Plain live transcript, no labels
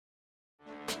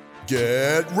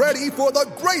Get ready for the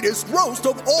greatest roast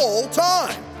of all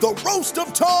time, the Roast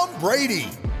of Tom Brady,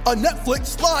 a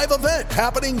Netflix live event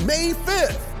happening May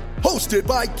 5th. Hosted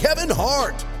by Kevin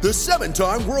Hart, the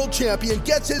 7-time world champion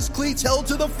gets his cleats held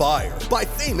to the fire by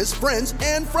famous friends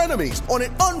and frenemies on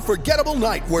an unforgettable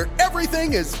night where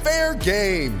everything is fair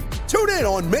game. Tune in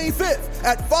on May 5th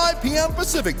at 5 p.m.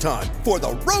 Pacific time for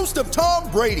the Roast of Tom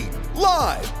Brady,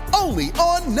 live only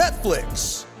on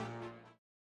Netflix.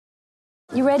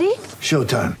 You ready?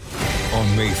 Showtime.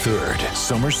 On May 3rd,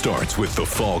 summer starts with The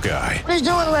Fall Guy. Let's do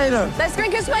it later. Let's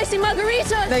drink a spicy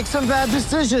margarita. Make some bad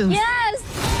decisions. Yes!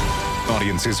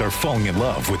 Audiences are falling in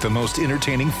love with the most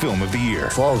entertaining film of the year.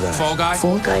 Fall Guy. Fall Guy?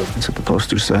 Fall guy. That's what the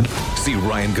poster said. See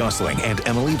Ryan Gosling and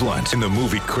Emily Blunt in the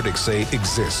movie critics say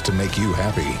exists to make you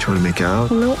happy. Trying to make it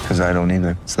out? Nope. Because I don't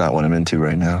either. It's not what I'm into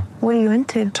right now. What are you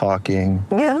into? Talking.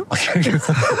 Yeah.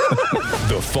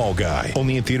 The Fall Guy.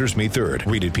 Only in theaters May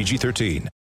 3rd. Rated PG-13.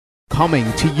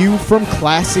 Coming to you from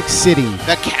Classic City,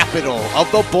 the capital of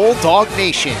the Bulldog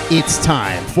Nation. It's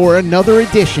time for another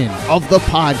edition of the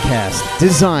podcast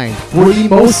designed for the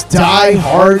most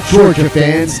die-hard Georgia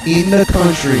fans in the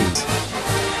country.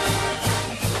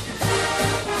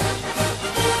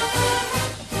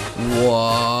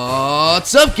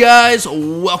 What's up, guys?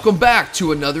 Welcome back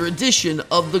to another edition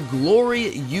of the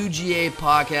Glory UGA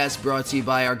podcast, brought to you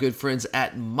by our good friends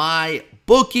at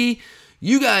MyBookie.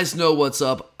 You guys know what's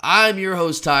up. I'm your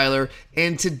host, Tyler,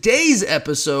 and today's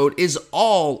episode is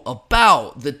all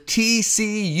about the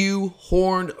TCU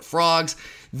Horned Frogs.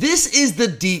 This is the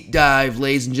deep dive,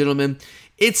 ladies and gentlemen.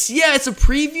 It's a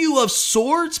preview of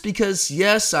sorts because,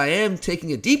 yes, I am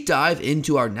taking a deep dive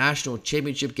into our national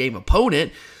championship game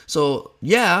opponent. So,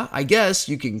 yeah, I guess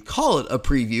you can call it a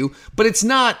preview, but it's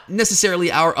not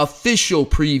necessarily our official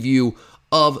preview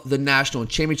of the national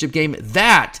championship game.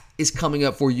 That is coming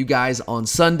up for you guys on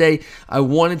Sunday. I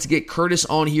wanted to get Curtis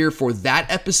on here for that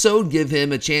episode, give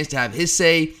him a chance to have his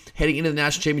say heading into the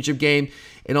national championship game.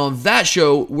 And on that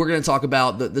show, we're going to talk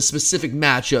about the specific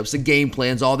matchups, the game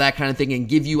plans, all that kind of thing, and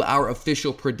give you our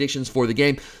official predictions for the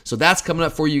game. So that's coming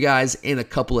up for you guys in a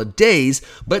couple of days.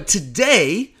 But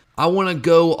today, I want to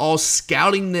go all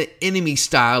scouting the enemy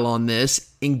style on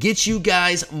this and get you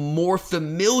guys more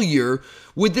familiar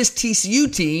with this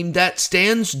TCU team that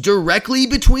stands directly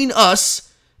between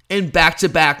us and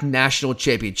back-to-back national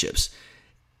championships.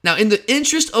 Now, in the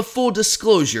interest of full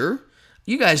disclosure,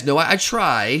 you guys know I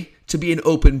try to be an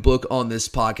open book on this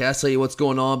podcast, tell you what's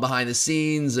going on behind the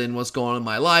scenes and what's going on in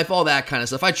my life, all that kind of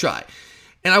stuff. I try.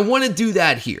 And I want to do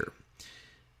that here.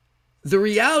 The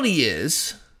reality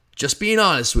is, just being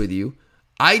honest with you,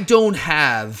 I don't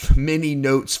have many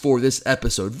notes for this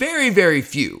episode. Very, very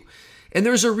few. And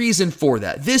there's a reason for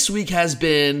that. This week has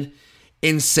been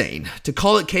insane. To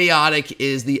call it chaotic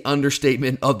is the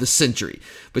understatement of the century.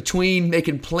 Between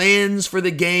making plans for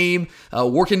the game,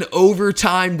 working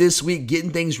overtime this week,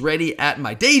 getting things ready at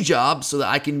my day job so that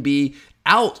I can be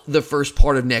out the first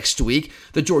part of next week.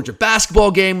 The Georgia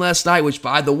basketball game last night, which,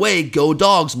 by the way, go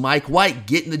Dogs, Mike White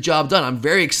getting the job done. I'm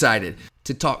very excited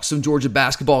to talk some Georgia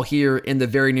basketball here in the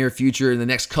very near future in the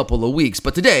next couple of weeks.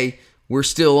 But today, we're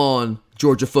still on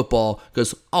Georgia football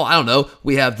because,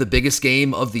 we have the biggest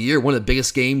game of the year, one of the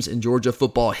biggest games in Georgia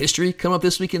football history coming up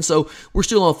this weekend. So we're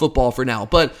still on football for now.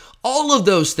 But all of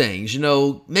those things,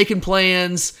 making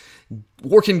plans,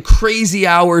 working crazy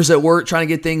hours at work, trying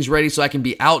to get things ready so I can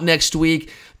be out next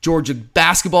week, Georgia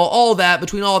basketball, all that.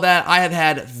 Between all that, I have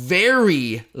had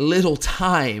very little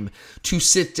time to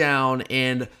sit down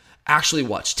and actually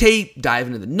watch tape, dive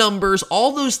into the numbers,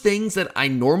 all those things that I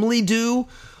normally do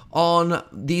on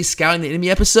these Scouting the Enemy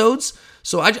episodes.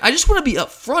 So I just want to be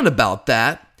upfront about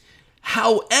that.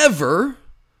 However,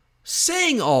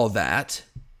 saying all that,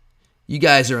 you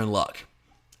guys are in luck.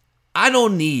 I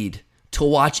don't need to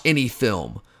watch any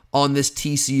film on this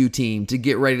TCU team to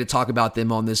get ready to talk about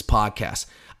them on this podcast.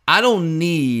 I don't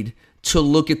need to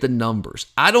look at the numbers.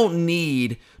 I don't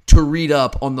need to read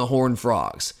up on the Horned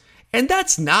Frogs. And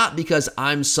that's not because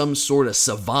I'm some sort of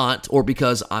savant or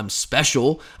because I'm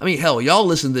special. I mean, hell, y'all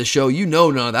listen to this show, you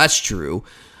know none of that's true.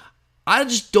 I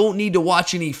just don't need to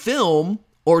watch any film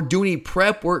or do any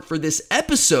prep work for this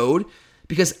episode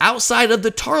because outside of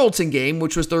the Tarleton game,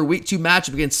 which was their week 2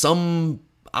 matchup against somewhere,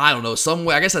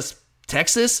 I guess that's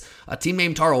Texas, a team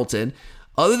named Tarleton.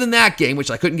 Other than that game,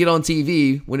 which I couldn't get on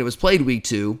TV when it was played week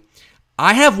 2,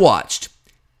 I have watched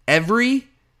every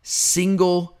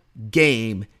single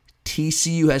game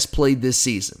TCU has played this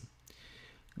season.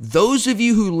 Those of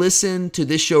you who listen to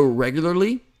this show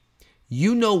regularly,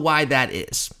 you know why that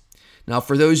is. Now,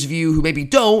 for those of you who maybe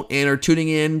don't and are tuning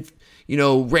in,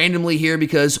 randomly here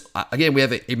because, again, we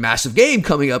have a massive game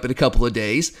coming up in a couple of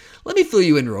days. Let me fill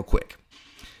you in real quick.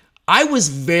 I was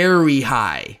very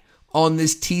high on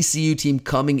this TCU team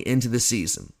coming into the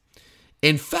season.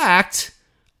 In fact,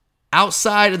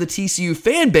 outside of the TCU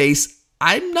fan base,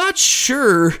 I'm not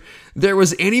sure there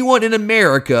was anyone in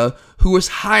America who was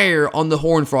higher on the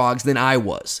Horned Frogs than I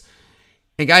was.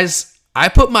 And guys, I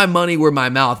put my money where my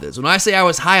mouth is. When I say I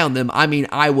was high on them, I mean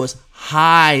I was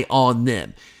high on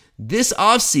them. This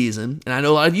offseason, and I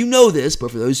know a lot of you know this, but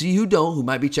for those of you who don't, who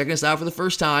might be checking us out for the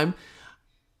first time,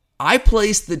 I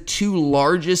placed the 2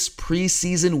 largest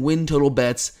preseason win total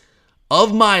bets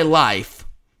of my life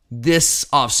this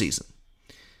offseason.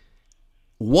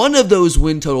 One of those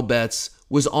win total bets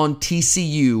was on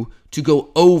TCU to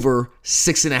go over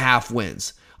 6.5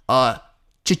 wins.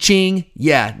 Cha-ching,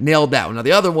 yeah, nailed that one. Now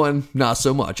the other one, not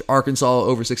so much. Arkansas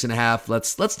over 6.5.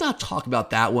 Let's not talk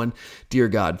about that one. Dear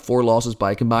God, 4 losses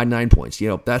by a combined 9 points.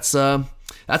 That's an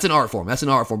art form. But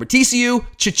TCU,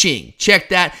 cha-ching, check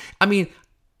that. I mean,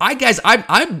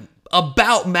 I'm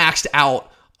about maxed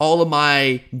out all of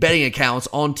my betting accounts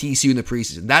on TCU in the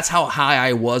preseason. That's how high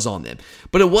I was on them.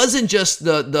 But it wasn't just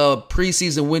the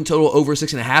preseason win total over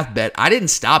 6.5 bet. I didn't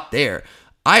stop there.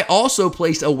 I also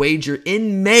placed a wager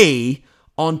in May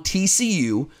on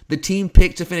TCU, the team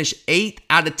picked to finish 8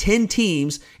 out of 10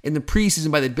 teams in the preseason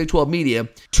by the Big 12 media,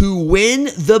 to win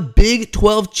the Big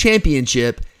 12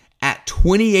 championship at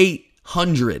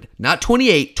 2,800. Not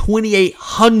 28,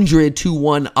 2,800 to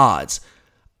 1 odds.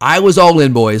 I was all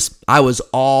in, boys. I was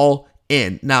all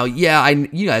in. Now, yeah,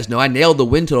 you guys know I nailed the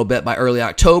win total bet by early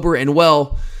October, and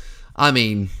well, I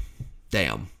mean,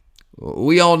 damn.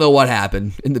 We all know what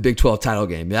happened in the Big 12 title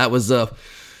game. That was a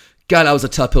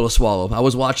tough pill to swallow. I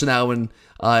was watching that one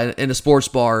in a sports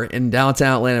bar in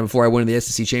downtown Atlanta before I went to the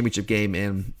SEC championship game,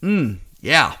 and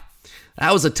yeah,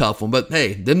 that was a tough one. But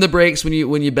hey, them the breaks when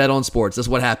you bet on sports. That's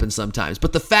what happens sometimes.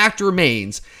 But the fact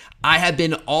remains, I have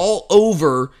been all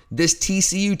over this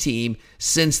TCU team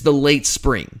since the late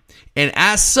spring, and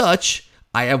as such,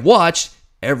 I have watched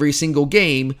every single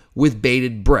game with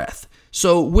bated breath.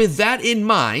 So with that in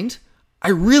mind, I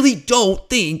really don't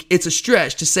think it's a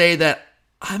stretch to say that,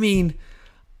 I mean,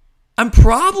 I'm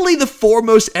probably the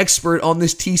foremost expert on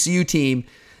this TCU team,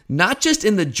 not just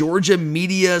in the Georgia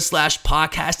media /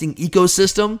 podcasting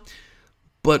ecosystem,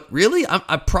 but really,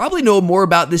 I probably know more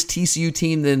about this TCU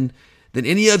team than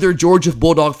any other Georgia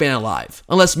Bulldog fan alive.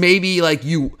 Unless maybe like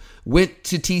you went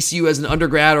to TCU as an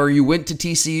undergrad, or you went to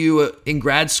TCU in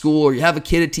grad school, or you have a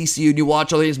kid at TCU and you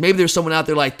watch all these. Maybe there's someone out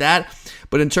there like that.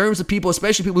 But in terms of people,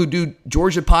 especially people who do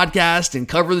Georgia podcast and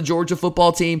cover the Georgia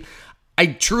football team, I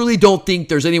truly don't think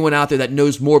there's anyone out there that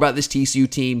knows more about this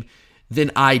TCU team than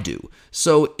I do.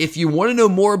 So if you want to know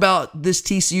more about this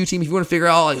TCU team, if you want to figure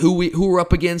out like who we're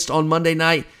up against on Monday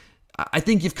night, I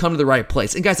think you've come to the right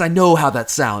place. And guys, I know how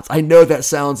that sounds. I know that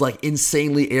sounds like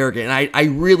insanely arrogant. And I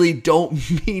really don't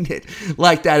mean it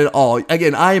like that at all.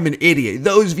 Again, I am an idiot.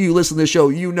 Those of you who listen to the show,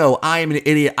 you know I am an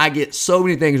idiot. I get so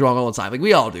many things wrong all the time. Like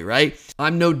we all do, right?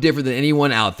 I'm no different than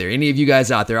anyone out there, any of you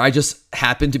guys out there. I just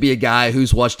happen to be a guy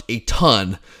who's watched a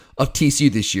ton of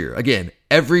TCU this year. Again,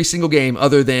 every single game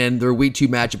other than their Week 2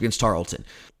 matchup against Tarleton.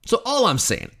 So all I'm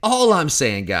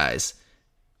saying, guys,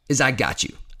 is I got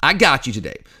you. I got you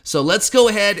today. So let's go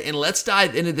ahead and let's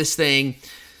dive into this thing.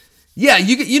 Yeah,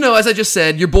 you know, as I just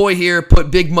said, your boy here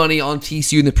put big money on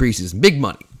TCU in the preseason. Big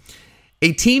money.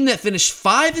 A team that finished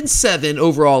 5-7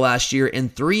 overall last year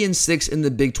and 3-6 in the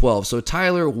Big 12. So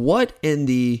Tyler, what in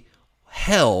the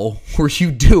hell were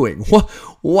you doing?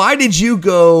 Why did you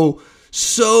go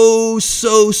so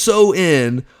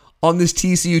in on this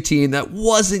TCU team that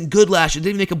wasn't good last year?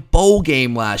 Didn't even make a bowl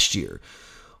game last year.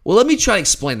 Well, let me try to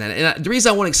explain that. And the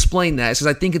reason I want to explain that is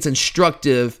because I think it's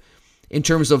instructive in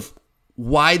terms of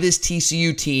why this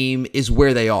TCU team is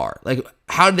where they are. Like,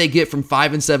 how did they get from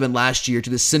 5-7 last year to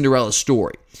this Cinderella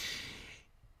story?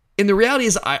 And the reality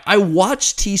is, I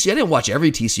watched TCU. I didn't watch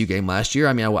every TCU game last year.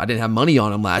 I mean, I didn't have money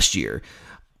on them last year.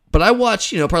 But I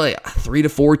watched, probably 3 to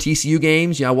 4 TCU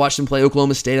games. I watched them play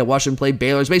Oklahoma State. I watched them play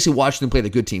Baylor. I was basically watching them play the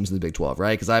good teams in the Big 12,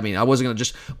 right? Because, I mean, I wasn't going to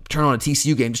just turn on a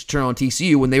TCU game just to turn on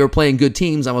TCU. When they were playing good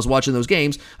teams, I was watching those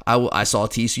games. I saw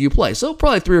TCU play. So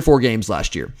probably 3 or 4 games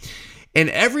last year. And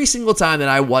every single time that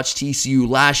I watched TCU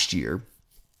last year,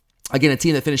 again, a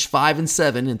team that finished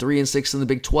 5-7 and 3-6 in the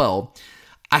Big 12,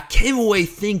 I came away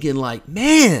thinking like,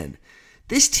 man,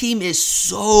 this team is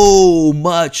so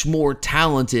much more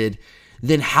talented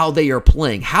than how they are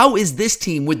playing. How is this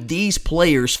team with these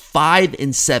players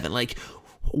 5-7? Like,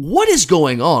 what is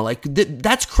going on? Like,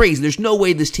 that's crazy. There's no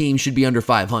way this team should be under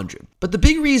 500. But the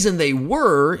big reason they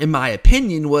were, in my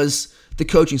opinion, was the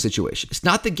coaching situation. It's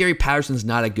not that Gary Patterson's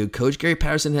not a good coach. Gary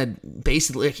Patterson had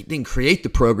basically, he didn't create the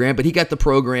program, but he got the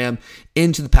program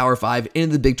into the Power 5,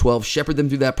 into the Big 12, shepherded them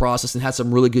through that process, and had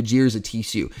some really good years at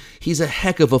TCU. He's a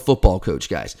heck of a football coach,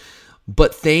 guys.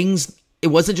 But it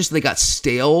wasn't just they got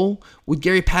stale with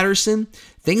Gary Patterson.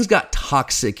 Things got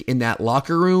toxic in that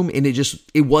locker room, and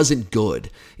it wasn't good.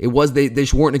 They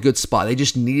just weren't in a good spot. They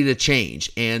just needed a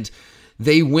change. And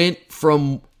they went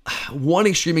from one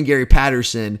extreme in Gary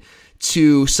Patterson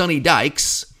to Sonny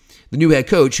Dykes, the new head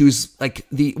coach, who's like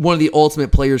one of the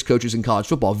ultimate players coaches in college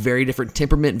football. Very different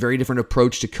temperament, very different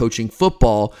approach to coaching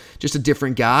football. Just a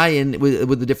different guy and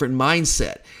with a different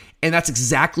mindset. And that's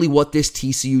exactly what this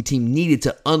TCU team needed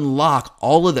to unlock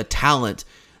all of the talent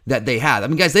that they had. I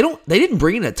mean, guys, they didn't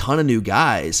bring in a ton of new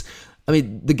guys. I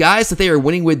mean, the guys that they are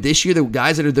winning with this year, the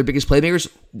guys that are their biggest playmakers,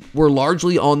 were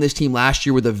largely on this team last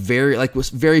year with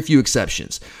very few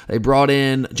exceptions. They brought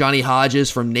in Johnny Hodges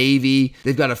from Navy.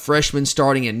 They've got a freshman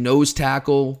starting at nose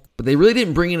tackle, but they really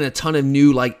didn't bring in a ton of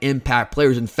new impact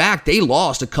players. In fact, they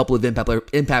lost a couple of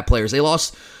impact players. They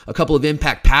lost a couple of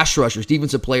impact pass rushers,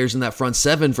 defensive players in that front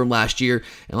seven from last year.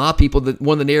 And a lot of people,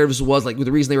 one of the narratives was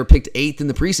the reason they were picked 8th in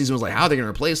the preseason was how are they going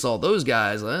to replace all those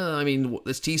guys? I mean,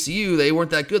 it's TCU. They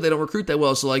weren't that good. They don't recruit that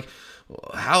well. So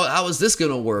how is this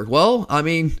going to work? Well, I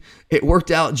mean, it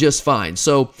worked out just fine.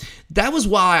 So that was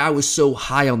why I was so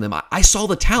high on them. I saw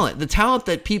the talent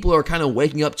that people are kind of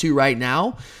waking up to right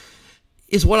now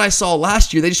is what I saw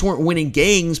last year. They just weren't winning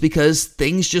games because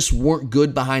things just weren't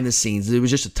good behind the scenes. It was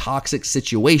just a toxic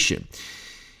situation.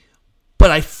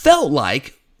 But I felt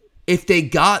like if they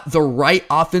got the right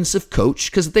offensive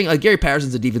coach, because the thing, Gary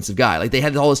Patterson's a defensive guy. They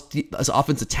had all this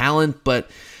offensive talent,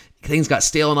 but things got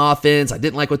stale in offense. I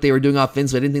didn't like what they were doing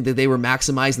offensively. I didn't think that they were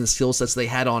maximizing the skill sets they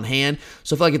had on hand.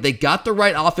 So I feel like if they got the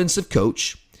right offensive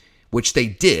coach, which they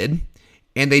did,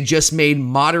 and they just made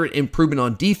moderate improvement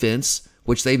on defense,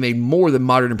 which they made more than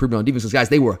moderate improvement on defense, because guys,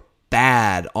 they were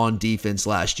bad on defense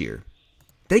last year.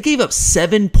 They gave up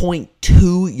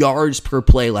 7.2 yards per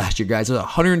play last year, guys. It was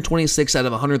 126 out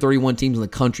of 131 teams in the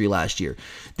country last year.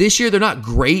 This year, they're not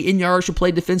great in yards per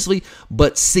play defensively,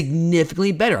 but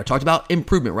significantly better. I talked about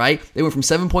improvement, right? They went from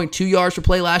 7.2 yards per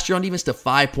play last year on defense to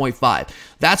 5.5.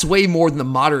 That's way more than the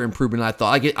moderate improvement I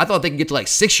thought. I thought they could get to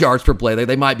 6 yards per play.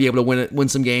 They might be able to win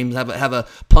some games, have a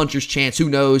puncher's chance. Who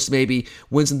knows? Maybe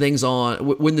win some things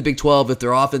win the Big 12 if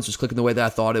their offense was clicking the way that I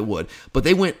thought it would. But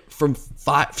they went from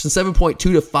 7.2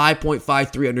 to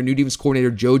 5.53 under new defense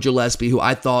coordinator Joe Gillespie, who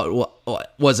I thought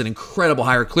was an incredible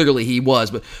hire. Clearly he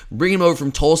was, but bringing him over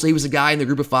from Tulsa, he was a guy in the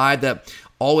group of 5 that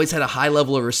always had a high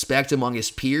level of respect among his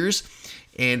peers,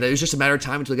 and it was just a matter of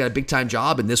time until he got a big-time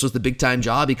job, and this was the big-time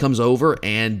job. He comes over,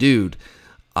 and dude,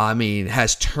 I mean,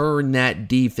 has turned that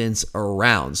defense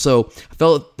around. So I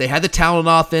felt they had the talent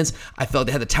on offense. I felt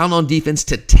they had the talent on defense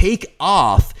to take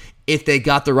off if they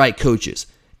got the right coaches.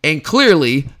 And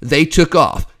clearly, they took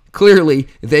off. Clearly,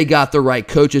 they got the right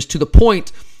coaches to the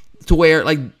point to where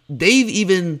they've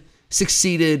even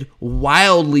succeeded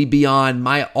wildly beyond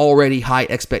my already high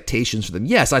expectations for them.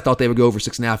 Yes, I thought they would go over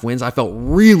 6.5 wins. I felt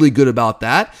really good about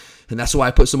that, and that's why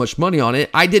I put so much money on it.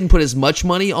 I didn't put as much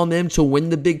money on them to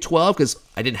win the Big 12 because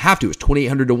I didn't have to. It was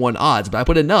 2,800 to 1 odds, but I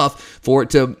put enough for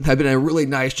it to have been a really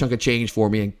nice chunk of change for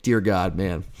me. And dear God,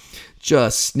 man,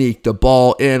 just sneaked the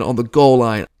ball in on the goal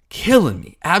line. Killing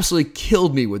me. Absolutely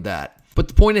killed me with that. But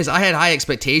the point is, I had high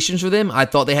expectations for them. I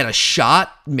thought they had a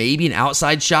shot, maybe an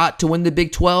outside shot to win the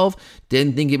Big 12.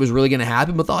 Didn't think it was really going to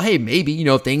happen, but thought, hey, maybe,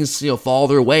 if things, fall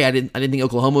their way. I didn't think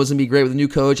Oklahoma was going to be great with a new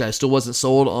coach. I still wasn't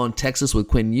sold on Texas with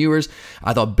Quinn Ewers.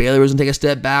 I thought Baylor was going to take a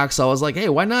step back. So I was like, hey,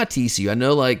 why not TCU? I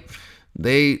know,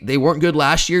 they weren't good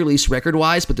last year, at least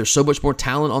record-wise, but there's so much more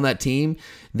talent on that team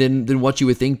than what you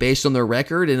would think based on their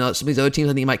record. And some of these other teams,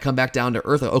 I think, might come back down to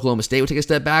earth. Oklahoma State would take a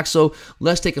step back. So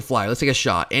let's take a flyer. Let's take a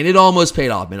shot. And it almost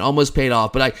paid off, man. Almost paid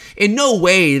off. But in no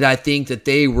way did I think that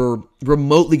they were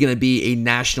remotely going to be a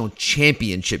national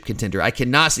championship contender. I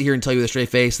cannot sit here and tell you with a straight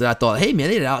face that I thought, hey, man,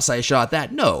 they had an outside shot at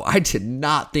that. No, I did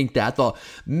not think that. I thought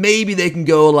maybe they can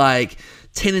go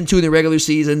 10-2 in the regular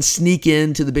season, sneak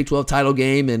into the Big 12 title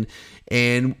game, and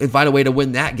find a way to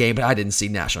win that game, but I didn't see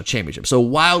national championship. So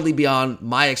wildly beyond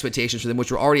my expectations for them,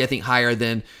 which were already, I think, higher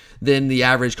than the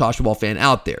average college football fan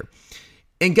out there.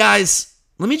 And guys,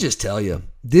 let me just tell you,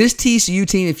 this TCU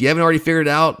team, if you haven't already figured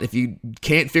it out, if you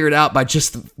can't figure it out by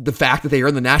just the fact that they are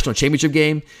in the national championship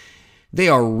game, they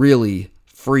are really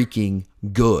freaking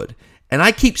good. And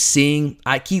I keep seeing,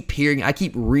 I keep hearing, I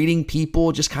keep reading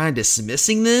people just kind of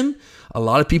dismissing them. A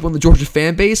lot of people in the Georgia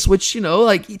fan base, which,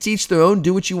 each their own,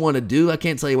 do what you want to do. I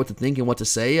can't tell you what to think and what to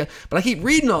say, but I keep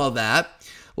reading all of that.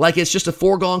 like it's just a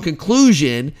foregone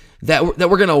conclusion that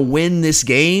we're going to win this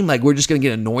game. Like we're just going to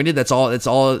get anointed. That's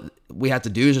all we have to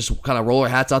do is just kind of roll our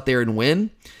hats out there and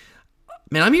win.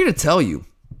 Man, I'm here to tell you,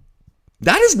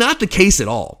 that is not the case at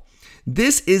all.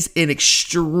 This is an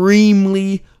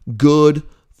extremely good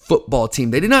football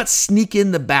team. They did not sneak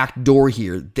in the back door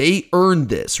here. They earned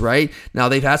this, right? Now,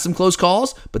 they've had some close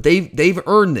calls, but they've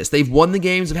earned this. They've won the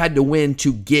games they've had to win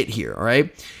to get here, all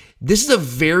right? This is a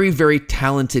very, very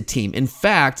talented team. In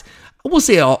fact, we'll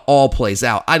say it all plays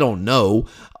out. I don't know,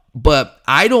 but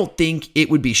I don't think it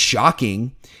would be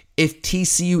shocking if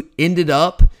TCU ended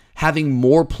up having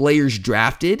more players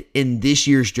drafted in this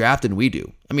year's draft than we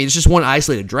do. I mean, it's just one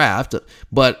isolated draft,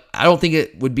 but I don't think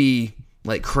it would be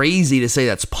like crazy to say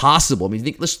that's possible. I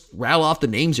mean, let's rattle off the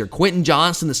names here. Quentin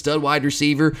Johnston, the stud wide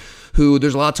receiver, who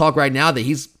there's a lot of talk right now that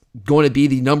he's going to be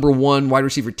the number one wide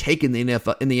receiver taken in the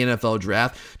NFL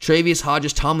draft. Travius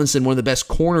Hodges-Tomlinson, one of the best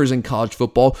corners in college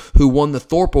football, who won the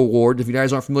Thorpe Award. If you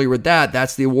guys aren't familiar with that,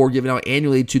 that's the award given out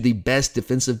annually to the best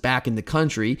defensive back in the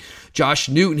country. Josh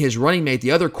Newton, his running mate,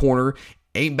 the other corner,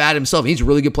 ain't bad himself. He's a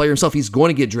really good player himself. He's going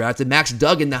to get drafted. Max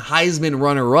Duggan, the Heisman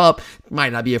runner-up,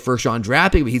 might not be a first-round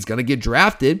draft pick, but he's going to get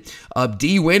drafted.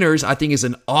 D. Winters, I think, is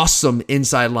an awesome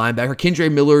inside linebacker. Kendre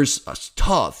Miller's a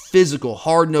tough, physical,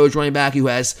 hard-nosed running back who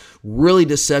has really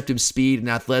deceptive speed and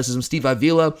athleticism. Steve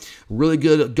Avila, really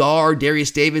good guard.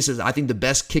 Darius Davis is, I think, the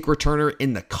best kick returner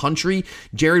in the country.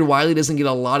 Jared Wiley doesn't get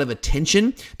a lot of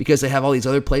attention because they have all these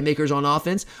other playmakers on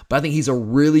offense, but I think he's a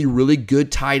really, really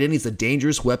good tight end. He's a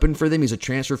dangerous weapon for them. He's a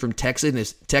transfer from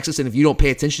Texas, and if you don't pay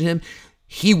attention to him,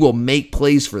 he will make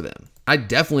plays for them. I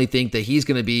definitely think that he's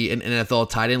going to be an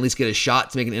NFL tight end, at least get a shot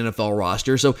to make an NFL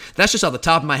roster. So that's just off the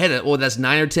top of my head. Well, that's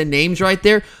 9 or 10 names right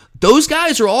there. Those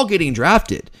guys are all getting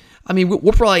drafted. I mean,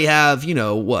 we'll probably have,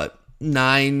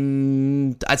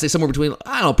 9, I'd say somewhere between,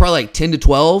 probably like 10 to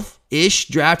 12-ish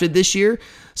drafted this year.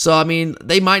 So, I mean,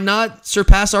 they might not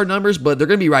surpass our numbers, but they're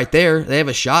going to be right there. They have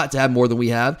a shot to have more than we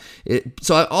have.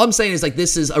 So all I'm saying is, like,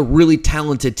 this is a really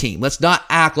talented team. Let's not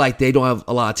act like they don't have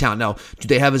a lot of talent. Now, do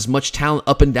they have as much talent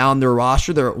up and down their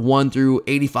roster? They're 1 through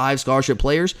 85 scholarship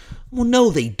players. Well, no,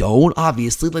 they don't,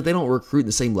 obviously. Like, they don't recruit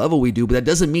the same level we do, but that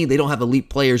doesn't mean they don't have elite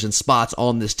players and spots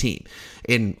on this team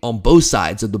and on both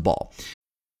sides of the ball.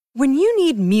 When you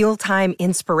need mealtime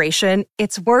inspiration,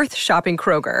 it's worth shopping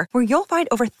Kroger, where you'll find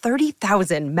over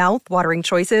 30,000 mouth-watering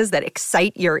choices that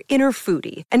excite your inner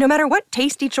foodie. And no matter what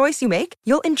tasty choice you make,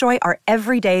 you'll enjoy our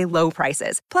everyday low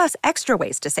prices, plus extra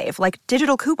ways to save, like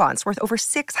digital coupons worth over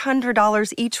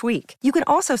 $600 each week. You can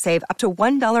also save up to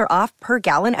 $1 off per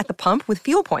gallon at the pump with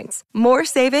fuel points. More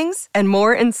savings and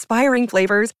more inspiring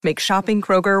flavors make shopping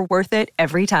Kroger worth it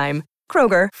every time.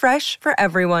 Kroger, fresh for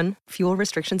everyone. Fuel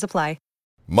restrictions apply.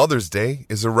 Mother's Day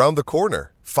is around the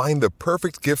corner. Find the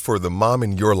perfect gift for the mom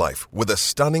in your life with a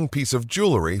stunning piece of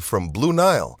jewelry from Blue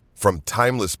Nile. From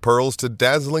timeless pearls to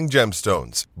dazzling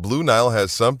gemstones, Blue Nile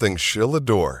has something she'll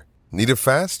adore. Need it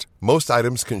fast? Most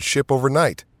items can ship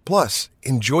overnight. Plus,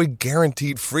 enjoy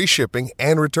guaranteed free shipping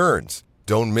and returns.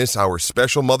 Don't miss our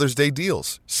special Mother's Day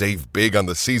deals. Save big on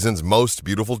the season's most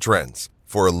beautiful trends.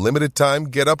 For a limited time,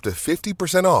 get up to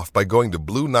 50% off by going to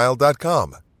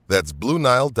BlueNile.com. That's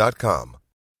BlueNile.com.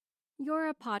 You're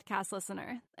a podcast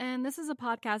listener, and this is a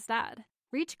podcast ad.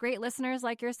 Reach great listeners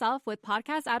like yourself with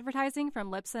podcast advertising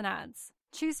from Libsyn Ads.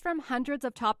 Choose from hundreds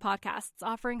of top podcasts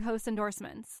offering host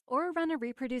endorsements, or run a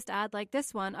reproduced ad like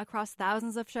this one across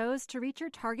thousands of shows to reach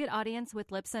your target audience with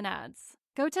Libsyn Ads.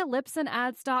 Go to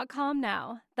libsynads.com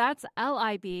now. That's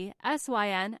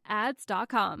LIBSYN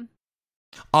ads.com.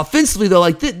 Offensively, though,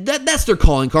 like that's their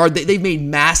calling card. They've made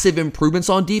massive improvements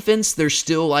on defense. They're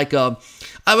still like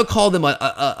I would call them an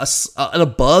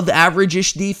above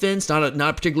average-ish defense, not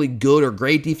a particularly good or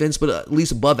great defense, but at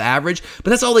least above average.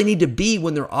 But that's all they need to be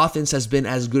when their offense has been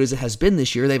as good as it has been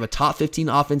this year. They have a top 15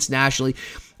 offense nationally.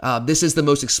 This is the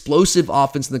most explosive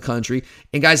offense in the country.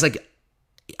 And guys, like,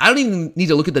 I don't even need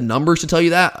to look at the numbers to tell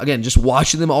you that. Again, just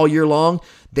watching them all year long,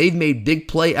 they've made big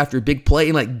play after big play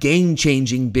and like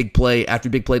game-changing big play after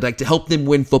big play, like to help them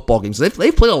win football games. So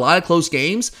they've played a lot of close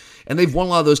games, and they've won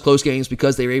a lot of those close games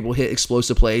because they were able to hit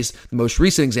explosive plays. The most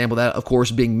recent example of that, of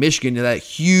course, being Michigan, that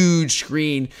huge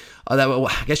screen.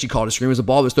 I guess you call it a screen. It was a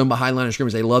ball that was thrown behind line of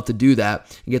scrimmage. They love to do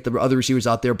that and get the other receivers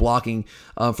out there blocking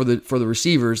for the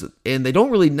receivers. And they don't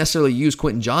really necessarily use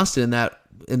Quentin Johnston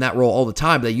in that role all the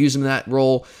time. But they use him in that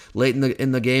role late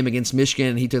in the game against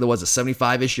Michigan. He took a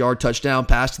 75-ish yard touchdown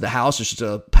pass to the house. It's just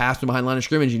a pass from behind line of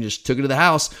scrimmage. And just took it to the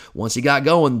house. Once he got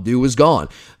going, the dude was gone.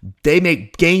 They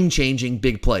make game-changing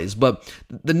big plays. But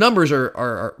the numbers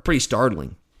are pretty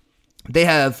startling. They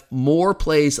have more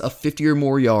plays of 50 or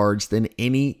more yards than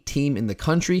any team in the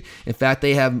country. In fact,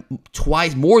 they have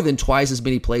more than twice as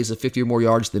many plays of 50 or more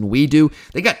yards than we do.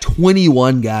 They got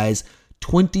 21 guys,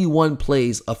 21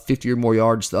 plays of 50 or more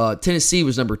yards. Tennessee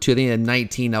was number 2. They had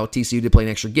 19. Now TCU did play an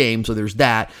extra game, so there's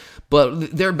that.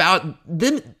 But they're about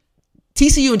them.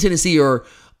 TCU and Tennessee are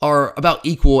about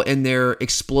equal in their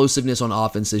explosiveness on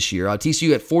offense this year.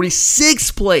 TCU had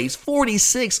 46 plays,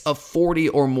 46 of 40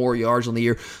 or more yards on the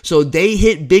year. So they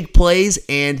hit big plays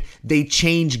and they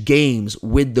change games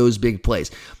with those big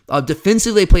plays.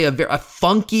 Defensively, they play a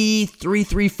funky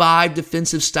 3-3-5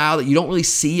 defensive style that you don't really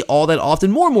see all that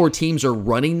often. More and more teams are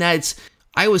running that. It's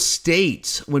Iowa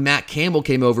State, when Matt Campbell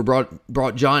came over,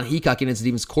 brought John Heacock in as the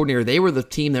defense coordinator. They were the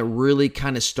team that really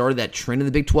kind of started that trend in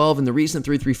the Big 12, and the reason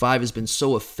 3-3-5 has been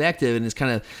so effective, and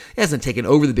it hasn't taken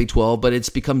over the Big 12, but it's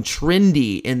become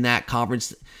trendy in that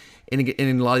conference, and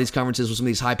in a lot of these conferences with some of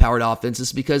these high-powered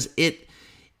offenses, because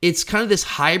it's kind of this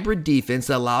hybrid defense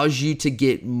that allows you to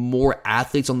get more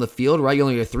athletes on the field, right? You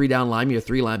only have 3 down linemen, you have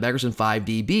 3 linebackers and 5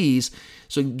 DBs.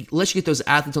 So it lets you get those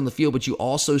athletes on the field, but you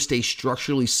also stay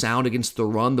structurally sound against the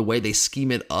run, the way they scheme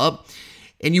it up.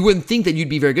 And you wouldn't think that you'd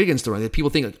be very good against the run. That people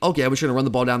think, okay, I was trying to run the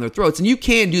ball down their throats. And you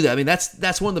can do that. I mean,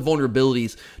 that's one of the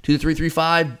vulnerabilities to the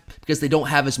 3-3-5 because they don't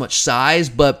have as much size,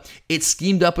 but it's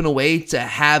schemed up in a way to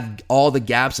have all the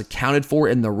gaps accounted for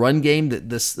in the run game.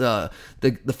 The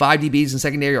 5 DBs in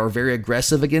secondary are very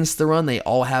aggressive against the run. They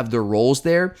all have their roles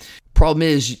there. Problem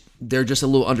is, they're just a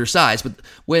little undersized. But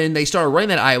when they started running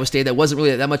that Iowa State, that wasn't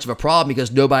really that much of a problem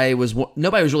because nobody was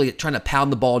really trying to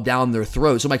pound the ball down their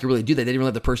throat. Somebody could really do that. They didn't really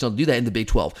have the personnel to do that in the Big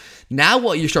 12. Now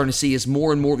what you're starting to see is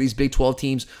more and more of these Big 12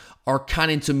 teams are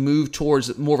kind of to move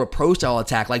towards more of a pro-style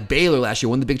attack, like Baylor last year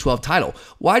won the Big 12 title.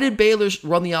 Why did Baylor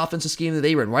run the offensive scheme that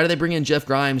they ran? Why did they bring in Jeff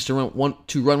Grimes to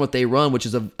run what they run, which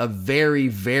is a very,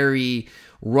 very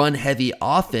run-heavy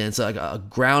offense, like a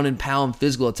ground-and-pound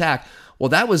physical attack? Well,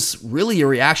 that was really a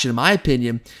reaction, in my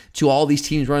opinion, to all these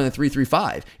teams running the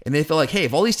 3-3-5. And they felt like, hey,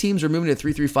 if all these teams are moving to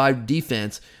 3-3-5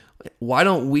 defense, why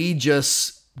don't we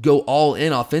just go all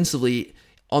in offensively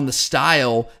on the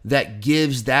style that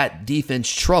gives that defense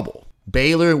trouble?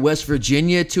 Baylor and West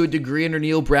Virginia, to a degree, under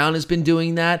Neil Brown, has been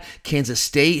doing that. Kansas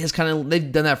State has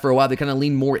they've done that for a while. They kind of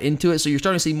lean more into it. So you're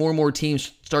starting to see more and more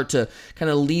teams start to kind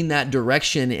of lean that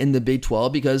direction in the Big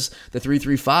 12 because the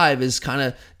 3-3-5 is kind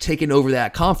of taking over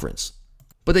that conference.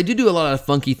 But they do a lot of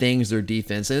funky things, their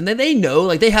defense. And then they know,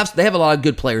 like they have a lot of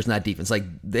good players in that defense. Like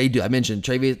they do. I mentioned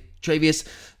Travius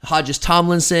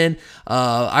Hodges-Tomlinson.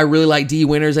 I really like D.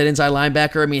 Winters at inside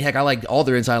linebacker. I mean, heck, I like all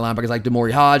their inside linebackers. I like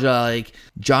Demore Hodge. I like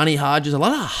Johnny Hodges. A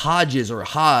lot of Hodges or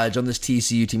Hodge on this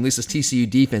TCU team, at least this TCU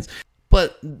defense.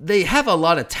 But they have a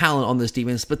lot of talent on this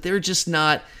defense, but they're just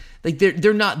not... Like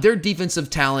they're not, their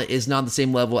defensive talent is not the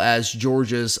same level as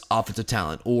Georgia's offensive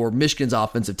talent or Michigan's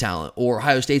offensive talent or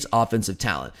Ohio State's offensive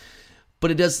talent. But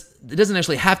it doesn't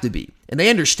actually have to be. And they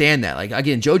understand that. Like,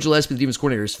 again, Joe Gillespie, the defense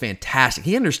coordinator, is fantastic.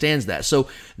 He understands that. So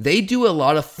they do a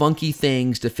lot of funky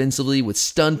things defensively with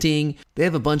stunting. They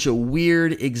have a bunch of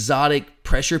weird, exotic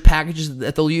pressure packages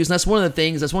that they'll use. And that's one of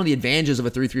the advantages of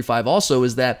a 3-3-5 also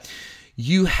is that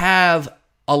you have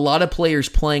a lot of players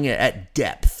playing at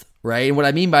depth. Right? And what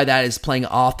I mean by that is playing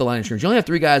off the line of scrimmage. You only have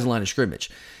 3 guys in the line of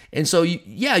scrimmage. And so,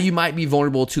 you might be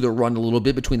vulnerable to the run a little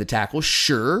bit between the tackles,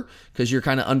 sure, because you're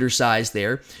kind of undersized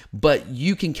there. But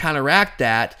you can counteract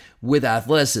that with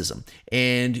athleticism.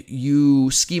 And you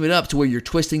scheme it up to where you're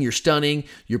twisting, you're stunning,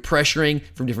 you're pressuring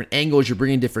from different angles, you're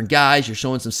bringing different guys, you're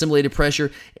showing some simulated pressure,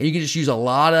 and you can just use a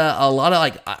lot of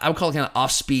like, I would call it kind of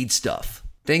off-speed stuff.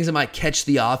 Things that might catch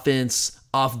the offense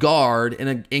off guard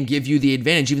and give you the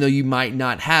advantage, even though you might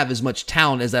not have as much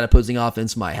talent as that opposing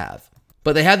offense might have.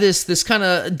 But they have this kind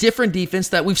of different defense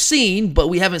that we've seen, but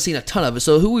we haven't seen a ton of it.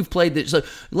 So who we've played, so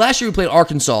last year we played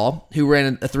Arkansas, who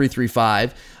ran a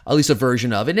 3-3-5, at least a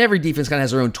version of it. And every defense kind of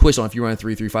has their own twist on if you run a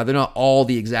 3-3-5. They're not all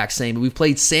the exact same. But we've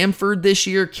played Samford this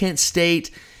year, Kent State,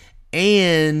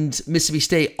 and Mississippi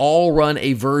State all run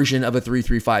a version of a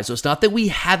 3-3-5. So it's not that we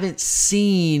haven't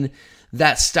seen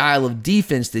that style of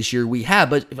defense this year. We have,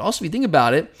 but also if you think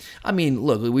about it, I mean,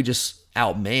 look, we just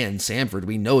outmanned Samford.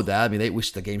 We know that. I mean, they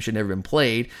wish the game should have never been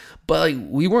played, but like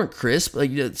we weren't crisp.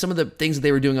 Like some of the things that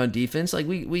they were doing on defense, like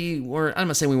we weren't. I'm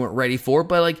not saying we weren't ready for it,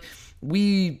 but like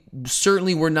we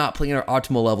certainly were not playing at our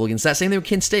optimal level against that. Same thing with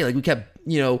Kent State. Like, we kept,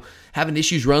 having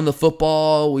issues running the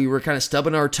football. We were kind of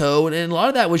stubbing our toe. And a lot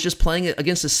of that was just playing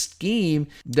against a scheme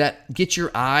that gets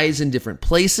your eyes in different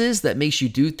places, that makes you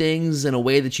do things in a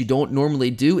way that you don't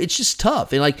normally do. It's just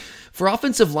tough. And like, for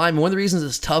offensive linemen, one of the reasons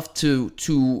it's tough to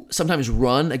sometimes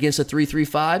run against a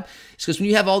 3-3-5 is because when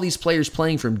you have all these players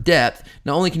playing from depth,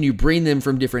 not only can you bring them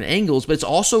from different angles, but it's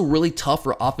also really tough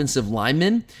for offensive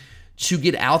linemen to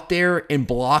get out there and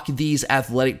block these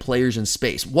athletic players in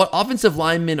space. What offensive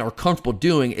linemen are comfortable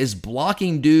doing is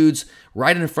blocking dudes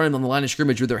right in front of them on the line of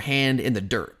scrimmage with their hand in the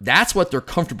dirt. That's what they're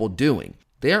comfortable doing.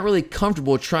 They aren't really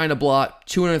comfortable trying to block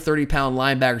 230-pound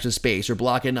linebackers in space or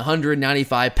blocking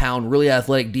 195-pound really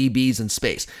athletic DBs in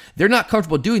space. They're not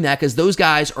comfortable doing that because those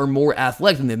guys are more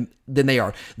athletic than they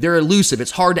are. They're elusive.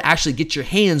 It's hard to actually get your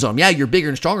hands on them. Yeah, you're bigger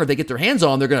and stronger. If they get their hands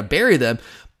on them, they're going to bury them.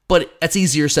 But that's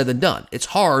easier said than done. It's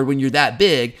hard when you're that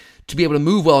big to be able to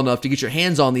move well enough to get your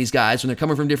hands on these guys when they're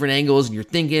coming from different angles and you're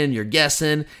thinking, you're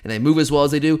guessing, and they move as well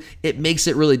as they do. It makes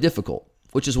it really difficult,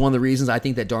 which is one of the reasons I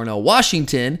think that Darnell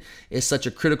Washington is such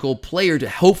a critical player to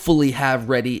hopefully have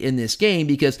ready in this game,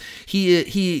 because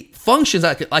he functions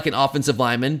like an offensive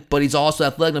lineman, but he's also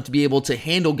athletic enough to be able to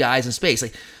handle guys in space.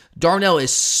 Like, Darnell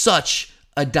is such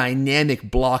a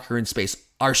dynamic blocker in space.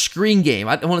 Our screen game,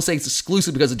 I don't want to say it's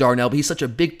exclusive because of Darnell, but he's such a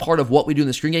big part of what we do in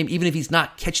the screen game. Even if he's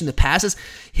not catching the passes,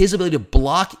 his ability to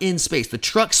block in space, the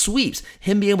truck sweeps,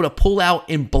 him being able to pull out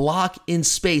and block in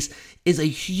space is a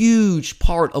huge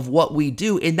part of what we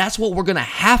do. And that's what we're going to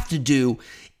have to do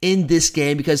in this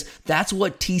game, because that's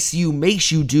what TCU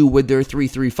makes you do with their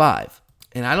 3-3-5.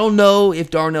 And I don't know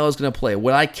if Darnell is going to play.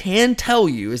 What I can tell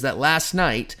you is that last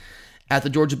night at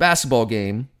the Georgia basketball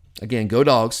game, again, go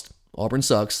Dogs, Auburn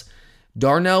sucks,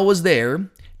 Darnell was there.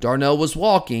 Darnell was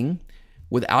walking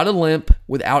without a limp,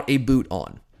 without a boot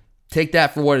on. Take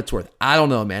that for what it's worth. I don't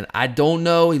know, man. I don't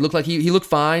know. He looked like he looked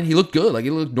fine. He looked good. Like, he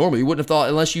looked normal. You wouldn't have thought,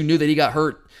 unless you knew that he got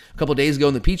hurt a couple days ago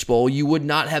in the Peach Bowl, you would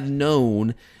not have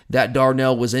known that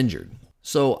Darnell was injured.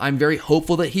 So I'm very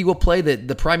hopeful that he will play. That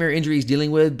the primary injury he's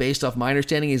dealing with, based off my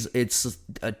understanding, is it's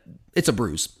a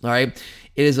bruise. All right,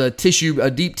 it is a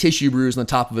deep tissue bruise on the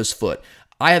top of his foot.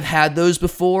 I have had those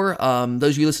before.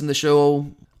 Those of you listen to the show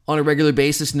on a regular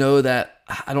basis know that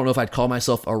I don't know if I'd call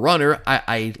myself a runner.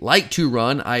 I like to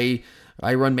run. I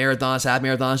run marathons, half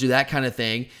marathons, do that kind of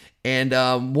thing.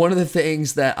 And one of the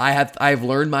things that I've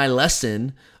learned my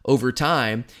lesson over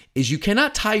time is you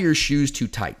cannot tie your shoes too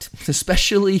tight,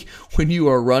 especially when you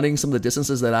are running some of the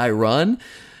distances that I run.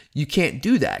 You can't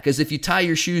do that, because if you tie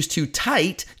your shoes too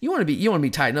tight, you want to be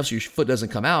tight enough so your foot doesn't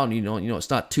come out and you know it's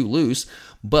not too loose.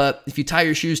 But if you tie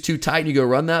your shoes too tight and you go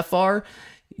run that far,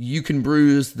 you can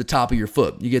bruise the top of your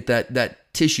foot. You get that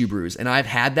tissue bruise. And I've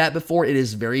had that before. It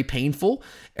is very painful.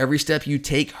 Every step you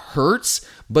take hurts,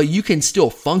 but you can still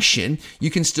function. You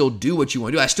can still do what you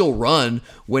want to do. I still run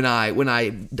when I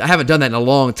haven't done that in a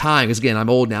long time, because again, I'm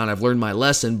old now and I've learned my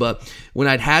lesson. But when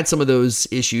I'd had some of those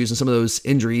issues and some of those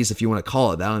injuries, if you want to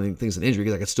call it that, I don't think it's an injury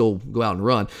because I could still go out and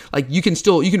run. Like, you can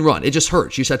run. It just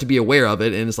hurts. You just have to be aware of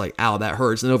it. And it's like, ow, that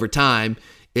hurts. And over time,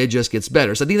 it just gets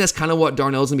better. So I think that's kind of what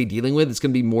Darnell's going to be dealing with. It's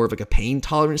going to be more of like a pain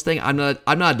tolerance thing. I'm not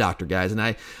a doctor, guys, and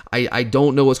I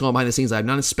don't know what's going on behind the scenes. I've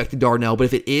not inspected Darnell, but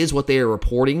if it is what they are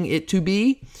reporting it to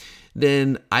be,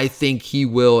 then I think he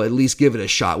will at least give it a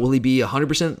shot. Will he be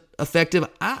 100% effective?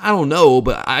 I don't know,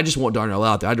 but I just want Darnell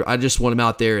out there. I just want him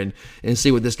out there and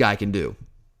see what this guy can do.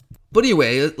 But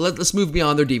anyway, let's move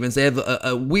beyond their defense. They have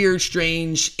a weird,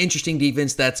 strange, interesting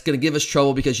defense that's going to give us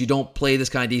trouble because you don't play this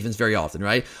kind of defense very often,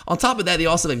 right? On top of that, they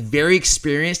also have a very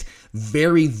experienced,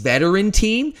 very veteran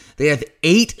team. They have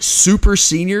 8 super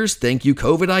seniors. Thank you,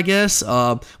 COVID, I guess.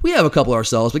 We have a couple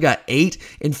ourselves. We got 8.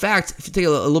 In fact, if you take a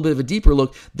little bit of a deeper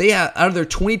look, they have, out of their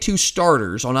 22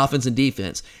 starters on offense and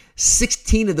defense,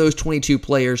 16 of those 22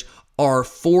 players are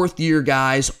fourth-year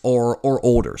guys or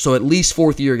older. So at least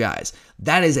fourth-year guys.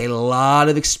 That is a lot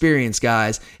of experience,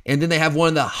 guys. And then they have one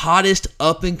of the hottest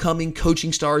up-and-coming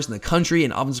coaching stars in the country,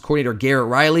 and offensive coordinator Garrett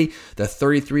Riley, the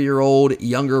 33-year-old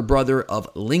younger brother of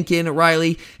Lincoln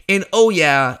Riley. And oh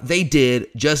yeah, they did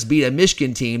just beat a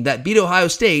Michigan team that beat Ohio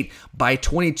State by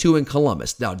 22 in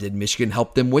Columbus. Now, did Michigan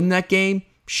help them win that game?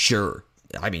 Sure.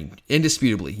 I mean,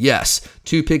 indisputably, yes.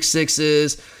 2 pick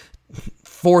sixes.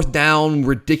 4th down,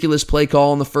 ridiculous play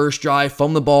call on the first drive,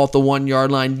 fumble the ball at the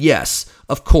 1-yard line. Yes,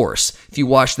 of course. If you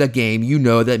watched that game, you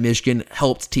know that Michigan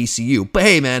helped TCU. But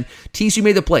hey, man, TCU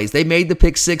made the plays. They made the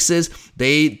pick sixes.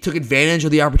 They took advantage of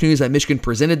the opportunities that Michigan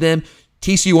presented them.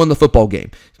 TCU won the football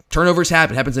game. turnovers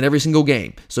happens in every single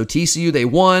game. So TCU, they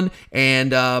won,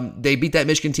 and they beat that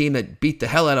Michigan team that beat the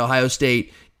hell out of Ohio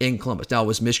State in Columbus. Now,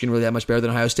 was Michigan really that much better than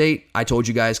Ohio State? I told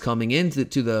you guys coming into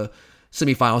the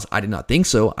semifinals, I did not think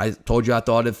so. I told you I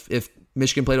thought if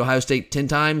Michigan played Ohio State 10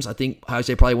 times, I think Ohio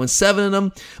State probably won 7 of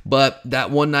them, but that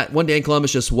one day in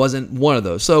Columbus just wasn't one of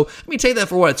those. So let me take that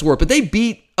for what it's worth, but they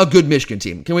beat a good Michigan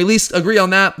team. Can we at least agree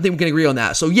on that? I think we can agree on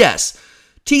that. So yes,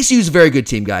 TCU's a very good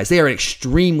team, guys. They are an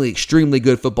extremely, extremely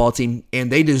good football team,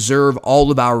 and they deserve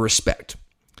all of our respect.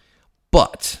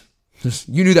 But,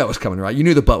 you knew that was coming, right? You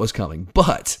knew the but was coming.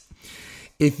 But,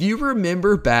 if you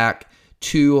remember back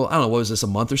to, I don't know, what was this, a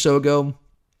month or so ago?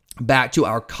 Back to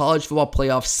our college football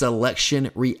playoff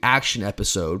selection reaction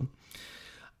episode,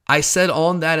 I said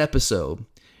on that episode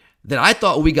that I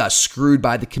thought we got screwed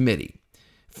by the committee.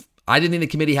 I didn't think the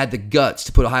committee had the guts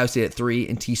to put Ohio State at 3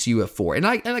 and TCU at 4. And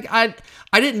I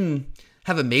didn't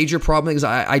have a major problem because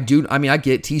I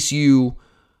get TCU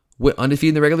went undefeated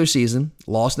in the regular season,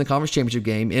 lost in the conference championship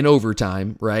game in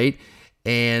overtime, right?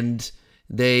 And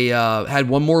they had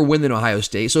one more win than Ohio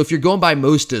State. So if you're going by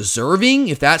most deserving,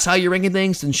 if that's how you're ranking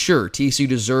things, then sure, TCU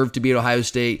deserved to be at Ohio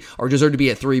State or deserved to be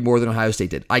at 3 more than Ohio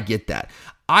State did. I get that.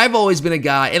 I've always been a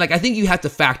guy, and I think you have to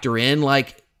factor in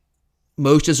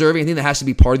most deserving. I think that has to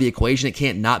be part of the equation. It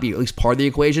can't not be at least part of the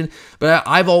equation. But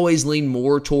I've always leaned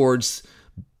more towards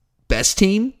best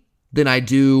team than I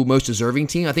do most deserving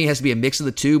team. I think it has to be a mix of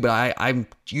the two, but I'm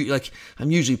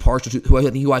usually partial to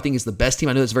who I think is the best team.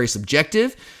 I know that's very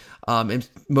subjective. And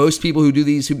most people who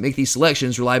make these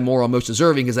selections rely more on most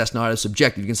deserving because that's not as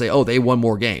subjective. You can say, oh, they won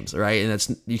more games, right?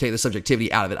 And you take the subjectivity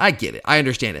out of it. I get it. I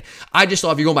understand it. I just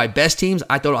thought if you're going by best teams,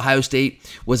 I thought Ohio State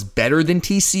was better than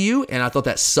TCU, and I thought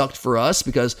that sucked for us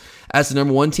because as the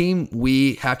number 1 team,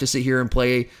 we have to sit here and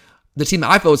play the team that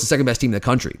I felt was the second best team in the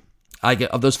country.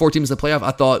 Of those 4 teams in the playoff,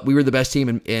 I thought we were the best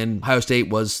team, and Ohio State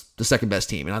was the second best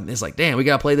team. And it's like, damn, we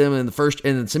got to play them in the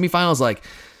semifinals. Like,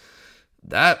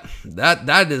 that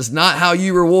is not how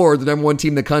you reward the number 1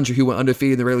 team in the country who went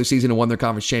undefeated in the regular season and won their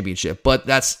conference championship. But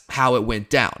that's how it went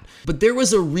down. But there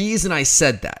was a reason I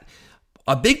said that.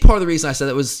 A big part of the reason I said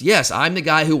that was, yes, I'm the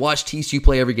guy who watched TCU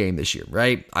play every game this year,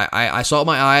 right? I saw with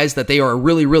my eyes that they are a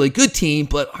really, really good team,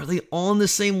 but are they on the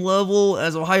same level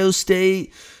as Ohio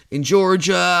State and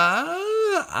Georgia? I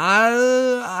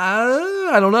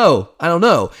don't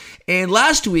know. And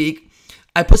last week,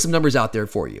 I put some numbers out there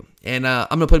for you, and I'm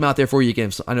going to put them out there for you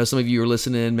again. So I know some of you are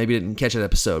listening, maybe didn't catch that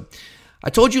episode. I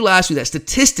told you last week that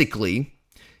statistically,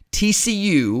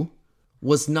 TCU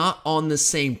was not on the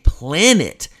same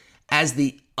planet as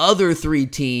the other 3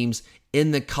 teams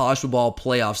in the college football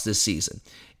playoffs this season.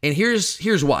 And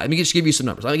here's why. Let me just give you some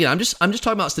numbers. Again, I'm just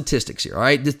talking about statistics here, all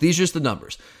right? These are just the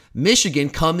numbers. Michigan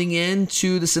coming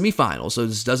into the semifinals, so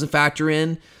this doesn't factor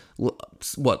in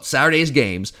Saturday's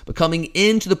games, but coming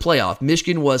into the playoff,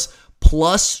 Michigan was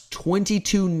plus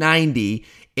 2290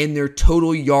 in their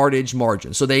total yardage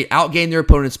margin. So they outgained their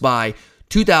opponents by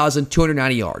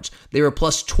 2,290 yards. They were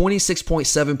plus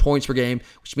 26.7 points per game,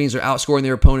 which means they're outscoring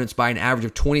their opponents by an average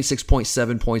of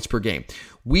 26.7 points per game.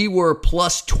 We were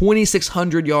plus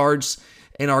 2,600 yards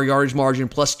in our yardage margin,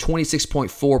 plus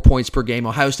 26.4 points per game.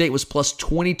 Ohio State was plus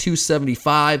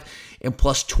 2,275 and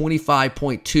plus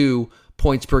 25.2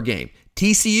 points per game.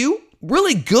 TCU,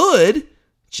 really good,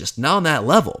 just not on that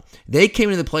level. They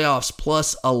came into the playoffs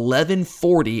plus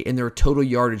 1,140 in their total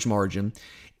yardage margin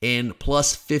and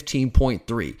plus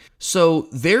 15.3. So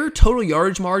their total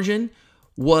yardage margin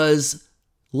was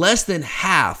less than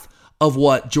half of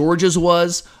what Georgia's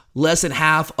was, less than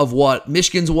half of what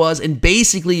Michigan's was, and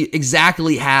basically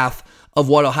exactly half of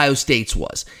what Ohio State's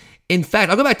was. In fact,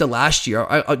 I'll go back to last year.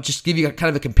 I'll just give you kind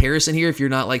of a comparison here if you're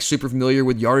not super familiar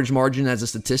with yardage margin as a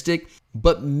statistic.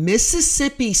 But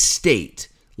Mississippi State,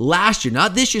 last year,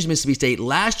 not this year's Mississippi State,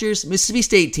 last year's Mississippi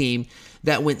State team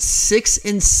that went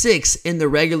 6-6 in the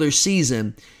regular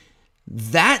season,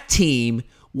 that team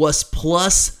was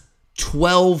plus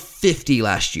 1,250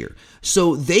 last year.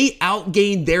 So they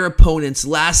outgained their opponents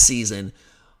last season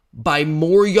by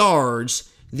more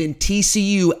yards than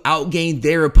TCU outgained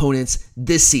their opponents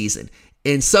this season.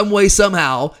 In some way,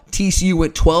 somehow, TCU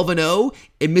went 12-0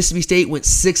 and Mississippi State went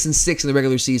 6-6 in the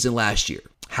regular season last year.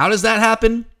 How does that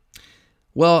happen?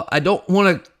 Well, I don't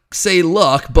want to say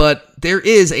luck, but there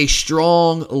is a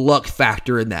strong luck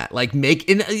factor in that.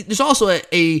 And there's also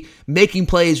a making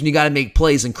plays when you got to make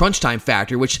plays in crunch time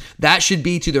factor, which that should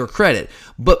be to their credit.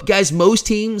 But guys, most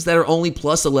teams that are only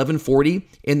plus 1,140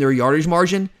 in their yardage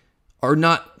margin are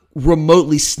not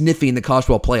remotely sniffing the college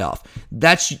football playoff.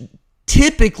 That's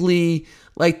typically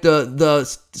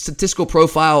the statistical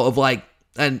profile of a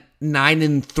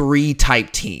 9-3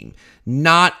 type team.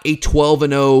 not a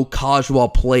 12-0 college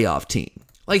football playoff team.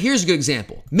 Like, here's a good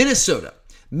example. Minnesota.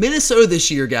 Minnesota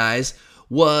this year, guys,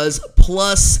 was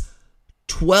plus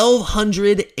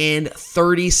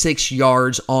 1,236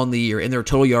 yards on the year in their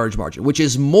total yardage margin, which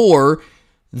is more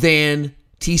than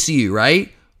TCU,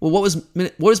 right? Well, what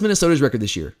is Minnesota's record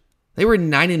this year? They were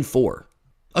 9-4.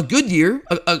 A good year.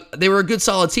 They were a good,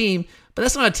 solid team, but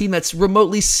that's not a team that's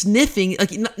remotely sniffing,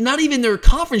 like not even their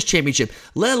conference championship,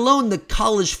 let alone the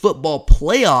college football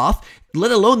playoff,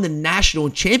 let alone the national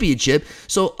championship.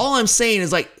 So all I'm saying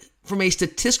is, like, from a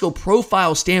statistical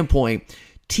profile standpoint,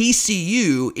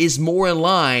 TCU is more in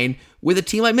line with a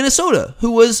team like Minnesota,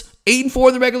 who was 8-4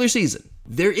 in the regular season.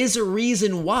 There is a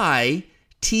reason why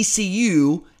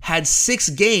TCU had 6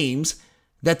 games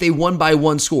that they won by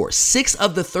 1 score. 6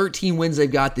 of the 13 wins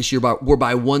they've got this year were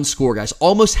by 1 score, guys.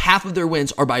 Almost half of their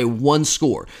wins are by 1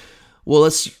 score. Well,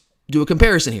 let's do a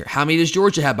comparison here. How many does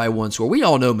Georgia have by 1 score? We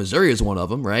all know Missouri is one of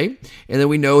them, right? And then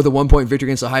we know the 1-point victory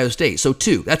against Ohio State. So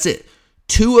 2, that's it.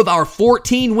 2 of our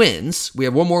 14 wins, we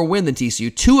have one more win than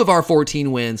TCU, 2 of our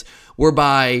 14 wins were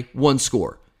by 1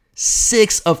 score.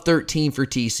 6 of 13 for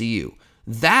TCU.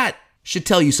 That should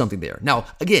tell you something there. Now,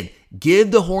 again,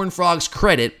 give the Horned Frogs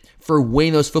credit for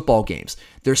winning those football games.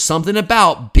 There's something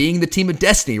about being the team of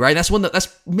destiny, right? That's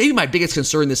maybe my biggest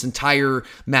concern in this entire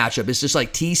matchup. It's just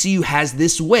like TCU has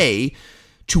this way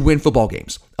to win football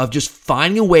games, of just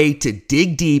finding a way to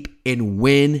dig deep and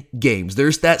win games.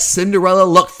 There's that Cinderella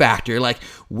luck factor. Like,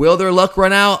 will their luck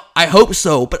run out? I hope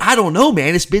so, but I don't know,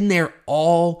 man. It's been there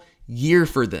all year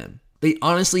for them. They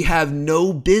honestly have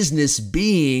no business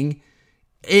being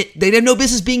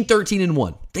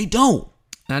 13-1. They don't.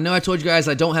 And I know I told you guys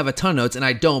I don't have a ton of notes, and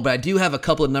I don't, but I do have a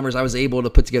couple of numbers I was able to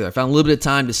put together. I found a little bit of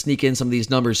time to sneak in some of these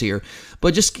numbers here,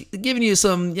 but just giving you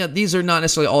some, these are not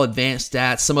necessarily all advanced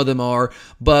stats. Some of them are,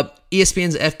 but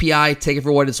ESPN's FPI, take it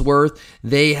for what it's worth.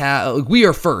 We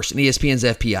are first in ESPN's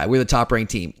FPI. We're the top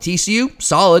ranked team. TCU,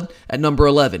 solid at number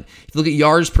 11. If you look at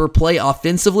yards per play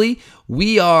offensively,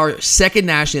 we are second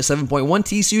nationally at 7.1.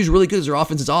 TCU is really good because their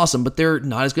offense is awesome, but they're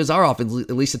not as good as our offense,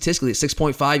 at least statistically, at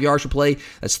 6.5 yards per play.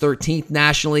 That's 13th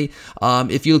nationally.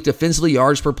 If you look defensively,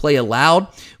 yards per play allowed,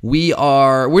 we're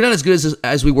not as good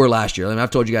as we were last year. I mean,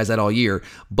 I've told you guys that all year,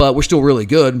 but we're still really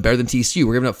good and better than TCU.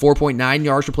 We're giving up 4.9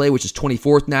 yards per play, which is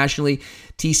 24th nationally.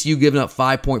 TCU giving up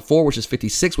 5.4, which is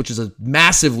 56, which is a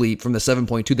massive leap from the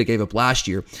 7.2 they gave up last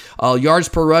year. Yards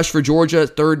per rush for Georgia,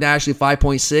 third nationally,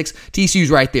 5.6. TCU's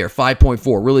right there,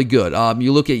 5.4, really good.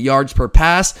 You look at yards per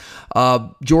pass,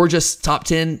 Georgia's top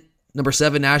 10, number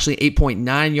 7 nationally,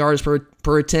 8.9 yards per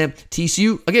attempt.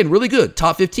 TCU, again, really good.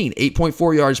 Top 15,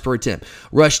 8.4 yards per attempt.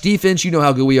 Rush defense, you know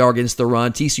how good we are against the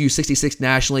run. TCU 66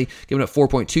 nationally, giving up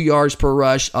 4.2 yards per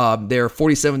rush. They're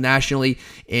 47 nationally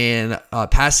in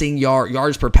passing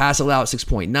yards per pass allowed,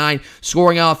 6.9.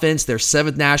 Scoring offense, they're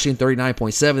 7th nationally,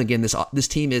 39.7. Again, this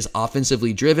team is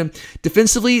offensively driven.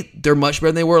 Defensively, they're much better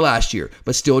than they were last year,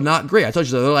 but still not great. I told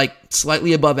you, they're like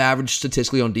slightly above average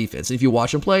statistically on defense. And if you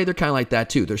watch them play, they're kind of like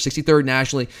that too. They're 63rd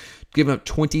nationally, giving up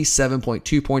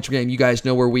 27.2 points per game. You guys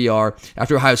know where we are.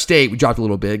 After Ohio State, we dropped a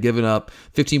little bit, giving up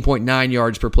 15.9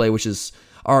 yards per play, which is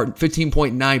our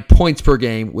 15.9 points per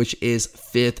game, which is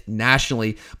 5th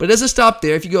nationally. But it doesn't stop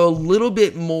there. If you go a little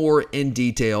bit more in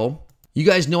detail, you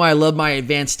guys know I love my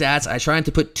advanced stats. I try not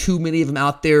to put too many of them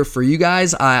out there for you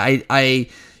guys. I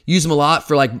use them a lot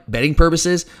for like betting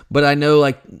purposes, but I know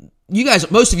like you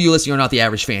guys, most of you listening are not the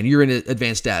average fan. You're into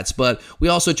advanced stats, but we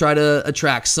also try to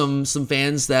attract some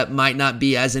fans that might not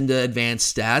be as into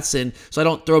advanced stats, and so I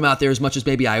don't throw them out there as much as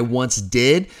maybe I once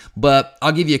did, but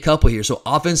I'll give you a couple here. So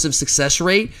offensive success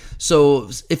rate. So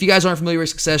if you guys aren't familiar with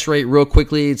success rate, real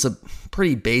quickly, it's a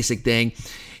pretty basic thing.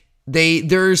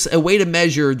 There's a way to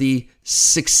measure the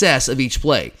success of each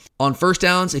play. On first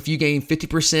downs, if you gain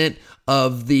 50%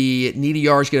 of the needed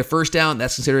yards to get a first down,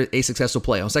 that's considered a successful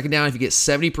play. On second down, if you get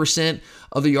 70%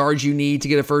 of the yards you need to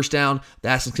get a first down,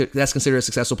 that's considered a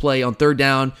successful play. On third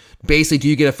down, basically, do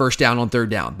you get a first down on third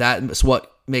down? That's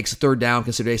what makes a third down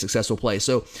considered a successful play.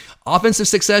 So offensive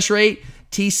success rate,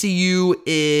 TCU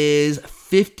is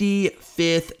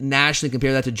 55th nationally.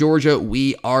 Compare that to Georgia.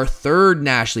 We are 3rd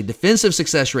nationally. Defensive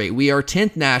success rate, we are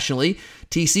 10th nationally.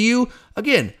 TCU,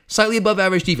 again, slightly above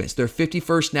average defense. They're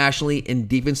 51st nationally in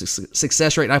defensive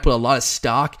success rate. And I put a lot of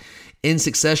stock in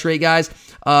success rate, guys.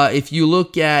 If you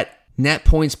look at net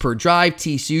points per drive,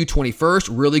 TCU 21st,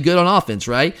 really good on offense,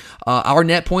 right? Our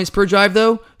net points per drive,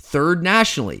 though, 3rd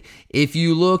nationally. If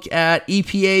you look at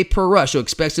EPA per rush, so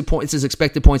expected points, this is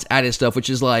expected points added stuff, which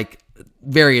is like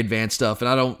very advanced stuff, and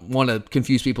I don't want to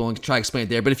confuse people and try to explain it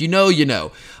there, but if you know, you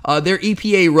know. Their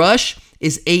EPA rush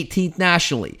is 18th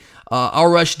nationally. Our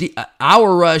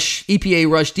EPA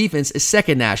rush defense is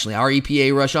second nationally. Our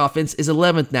EPA rush offense is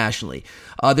 11th nationally.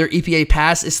 Their EPA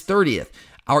pass is 30th.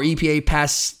 Our EPA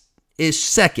pass is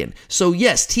second. So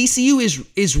yes, TCU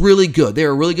is really good.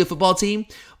 They're a really good football team,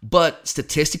 but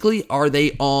statistically, are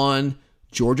they on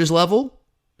Georgia's level?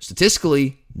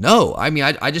 Statistically, no. I mean,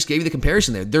 I just gave you the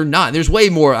comparison there. They're not. There's way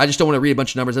more. I just don't want to read a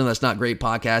bunch of numbers. I know that's not great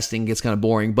podcasting. It gets kind of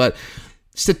boring. But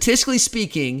statistically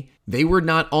speaking, they were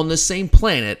not on the same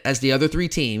planet as the other three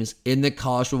teams in the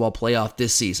college football playoff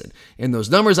this season. And those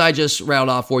numbers I just rattled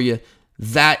off for you,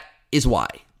 that is why.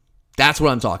 That's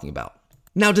what I'm talking about.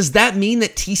 Now, does that mean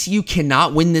that TCU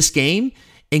cannot win this game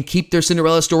and keep their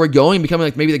Cinderella story going and becoming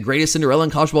like maybe the greatest Cinderella in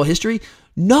college football history?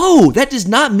 No, that does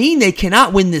not mean they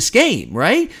cannot win this game,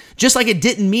 right? Just like it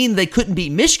didn't mean they couldn't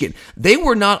beat Michigan. They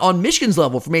were not on Michigan's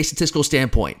level from a statistical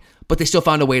standpoint, but they still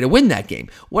found a way to win that game.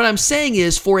 What I'm saying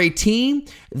is, for a team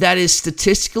that is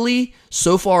statistically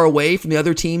so far away from the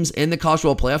other teams in the college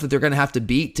football playoff that they're going to have to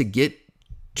beat to get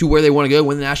to where they want to go,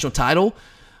 win the national title,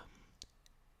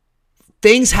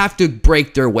 things have to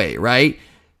break their way, right?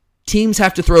 Teams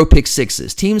have to throw pick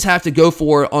sixes. Teams have to go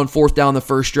for it on fourth down the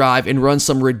first drive and run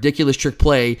some ridiculous trick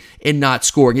play and not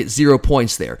score and get 0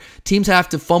 points there. Teams have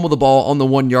to fumble the ball on the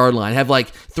 1 yard line, have like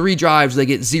 3 drives, they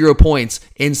get 0 points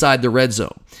inside the red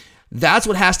zone. That's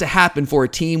what has to happen for a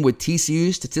team with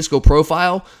TCU's statistical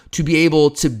profile to be able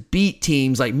to beat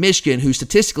teams like Michigan, who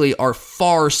statistically are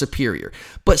far superior.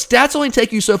 But stats only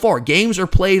take you so far. Games are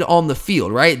played on the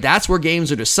field, right? That's where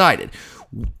games are decided.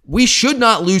 We should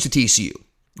not lose to TCU.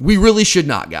 We really should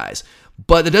not, guys.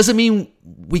 But that doesn't mean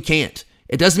we can't.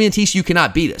 It doesn't mean TCU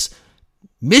cannot beat us.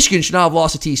 Michigan should not have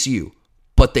lost to TCU,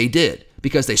 but they did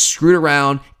because they screwed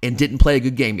around and didn't play a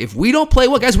good game. If we don't play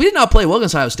well, guys, we did not play well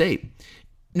against Ohio State.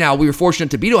 Now, we were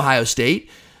fortunate to beat Ohio State,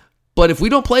 but if we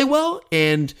don't play well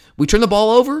and we turn the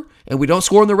ball over and we don't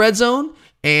score in the red zone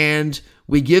and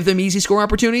we give them easy scoring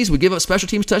opportunities, we give up special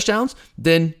teams touchdowns,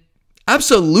 then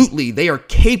absolutely, they are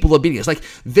capable of beating us. Like,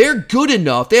 they're good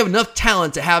enough. They have enough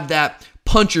talent to have that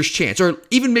puncher's chance, or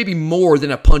even maybe more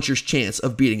than a puncher's chance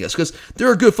of beating us, because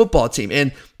they're a good football team.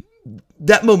 And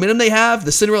that momentum they have,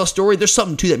 the Cinderella story, there's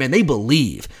something to that, man. They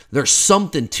believe. There's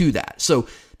something to that. So,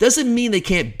 doesn't mean they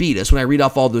can't beat us when I read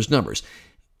off all those numbers.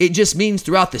 It just means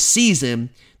throughout the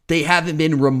season, they haven't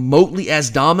been remotely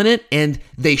as dominant, and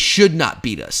they should not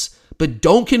beat us. But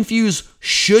don't confuse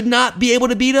should not be able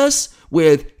to beat us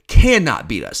with cannot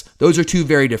beat us. Those are two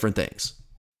very different things.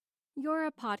 You're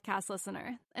a podcast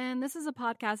listener, and this is a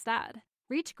podcast ad.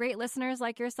 Reach great listeners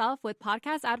like yourself with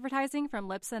podcast advertising from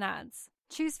Libsyn Ads.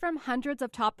 Choose from hundreds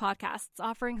of top podcasts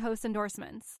offering host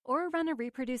endorsements, or run a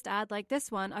reproduced ad like this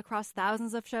one across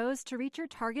thousands of shows to reach your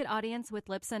target audience with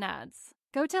Libsyn Ads.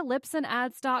 Go to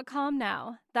libsynads.com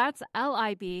now. That's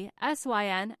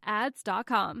LIBSYN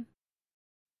ads.com.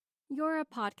 You're a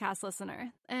podcast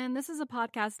listener, and this is a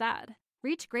podcast ad.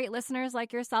 Reach great listeners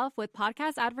like yourself with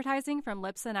podcast advertising from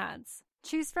Libsyn Ads.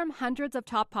 Choose from hundreds of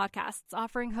top podcasts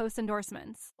offering host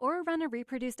endorsements, or run a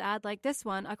reproduced ad like this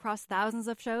one across thousands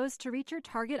of shows to reach your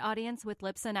target audience with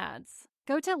Libsyn Ads.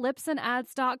 Go to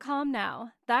libsynads.com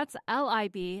now. That's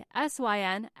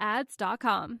LIBSYN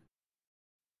ads.com.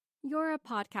 You're a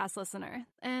podcast listener,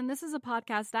 and this is a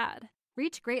podcast ad.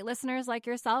 Reach great listeners like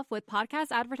yourself with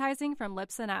podcast advertising from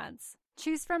Libsyn Ads.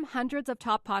 Choose from hundreds of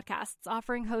top podcasts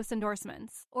offering host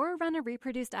endorsements, or run a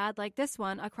reproduced ad like this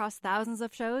one across thousands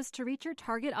of shows to reach your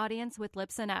target audience with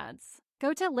Libsyn Ads.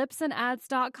 Go to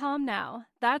libsynads.com now.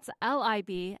 That's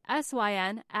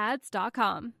LIBSYN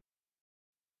ads.com.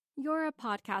 You're a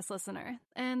podcast listener,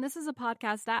 and this is a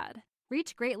podcast ad.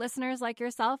 Reach great listeners like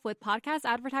yourself with podcast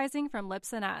advertising from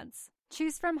Libsyn Ads.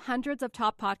 Choose from hundreds of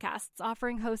top podcasts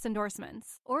offering host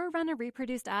endorsements, or run a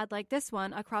reproduced ad like this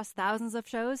one across thousands of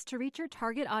shows to reach your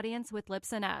target audience with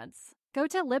Libsyn Ads. Go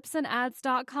to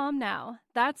libsynads.com now.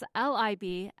 That's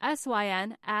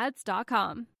LIBSYN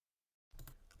ads.com.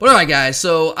 But all right, guys,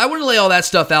 so I want to lay all that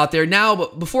stuff out there now,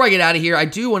 but before I get out of here, I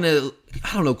do want to,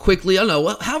 quickly,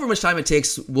 however much time it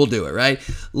takes, we'll do it, right?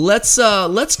 Let's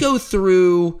go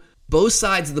through both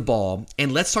sides of the ball,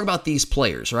 and let's talk about these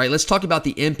players, right? Let's talk about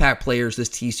the impact players, this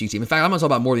TCU team. In fact, I'm going to talk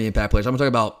about more than the impact players. I'm going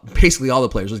to talk about basically all the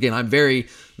players. Again, I'm very,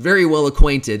 very well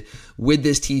acquainted with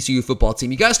this TCU football team.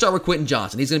 You got to start with Quentin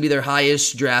Johnston. He's going to be their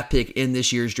highest draft pick in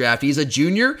this year's draft. He's a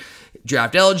junior,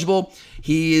 draft eligible.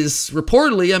 He is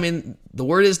reportedly, the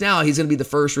word is now he's going to be the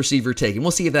first receiver taken.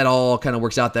 We'll see if that all kind of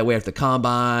works out that way after the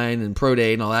combine and pro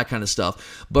day and all that kind of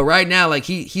stuff. But right now,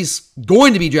 he's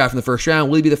going to be drafted in the first round.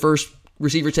 Will he be the first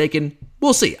receiver taken?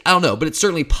 We'll see. I don't know, but it's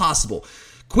certainly possible.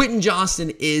 Quentin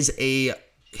Johnston he's a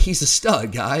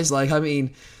stud, guys.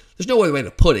 There's There's no other way to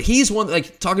put it. He's one,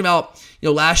 like, talking about,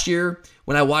 last year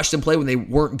when I watched them play when they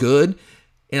weren't good,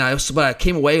 but I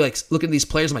came away, like, looking at these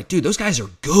players, I'm like, dude, those guys are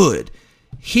good.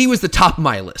 He was the top of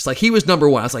my list. Like, he was number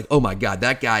one. I was like, oh my God,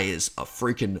 that guy is a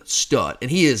freaking stud. And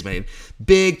he is, man.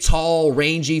 Big, tall,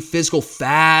 rangy, physical,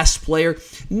 fast player.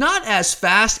 Not as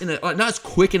fast, not as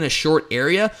quick in a short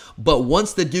area, but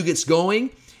once the dude gets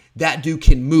going, that dude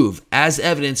can move, as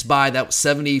evidenced by that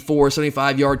 74,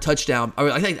 75-yard touchdown.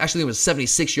 I think actually it was a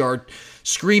 76-yard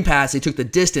screen pass. He took the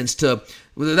distance that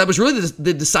was really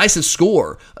the decisive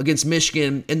score against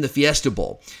Michigan in the Fiesta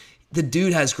Bowl. The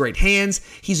dude has great hands.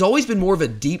 He's always been more of a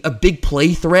big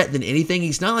play threat than anything.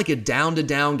 He's not like a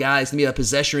down-to-down guy. He's going to be a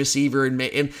possession receiver. And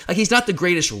like, he's not the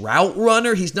greatest route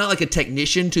runner. He's not like a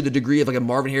technician to the degree of like a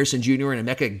Marvin Harrison Jr. and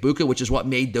a Emeka Egbuka, which is what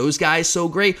made those guys so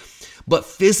great. But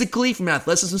physically, from an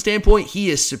athleticism standpoint, he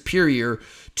is superior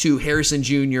to Harrison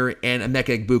Jr. and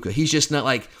Emeka Egbuka. He's just not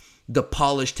like the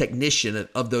polished technician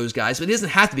of those guys. But he doesn't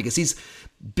have to be, because he's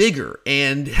bigger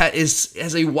and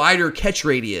has a wider catch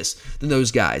radius than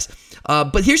those guys.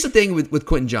 But here's the thing with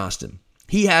Quentin Johnston.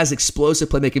 He has explosive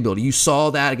playmaking ability. You saw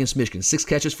that against Michigan. 6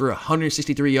 catches for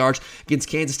 163 yards. Against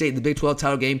Kansas State in the Big 12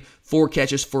 title game, 4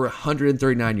 catches for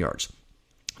 139 yards.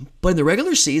 But in the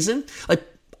regular season, like,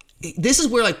 this is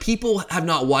where, like, people have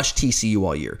not watched TCU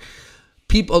all year.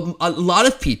 A lot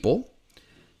of people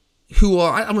who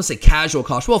are, I'm going to say casual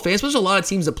college football fans, but there's a lot of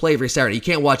teams that play every Saturday. You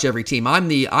can't watch every team. I'm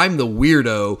the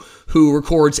weirdo who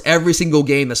records every single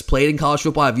game that's played in college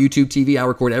football. I have YouTube TV. I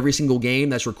record every single game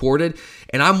that's recorded,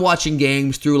 and I'm watching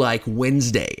games through like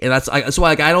Wednesday. And that's why,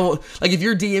 like, I don't, like, if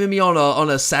you're DMing me on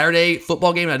a Saturday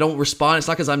football game and I don't respond, it's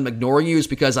not because I'm ignoring you. It's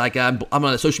because, like, I'm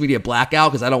on a social media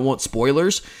blackout because I don't want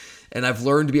spoilers. And I've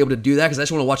learned to be able to do that because I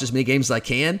just want to watch as many games as I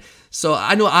can. So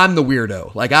I know I'm the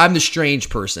weirdo. Like, I'm the strange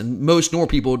person. Most normal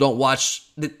people don't watch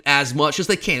as much as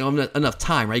they can. I don't have enough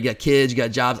time, right? You got kids, you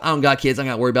got jobs. I don't got kids. I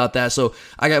don't got to worry about that. So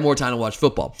I got more time to watch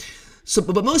football. So,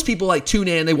 but most people, like, tune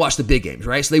in and they watch the big games,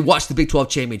 right? So they watch the Big 12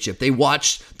 championship. They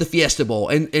watch the Fiesta Bowl.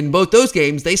 And in both those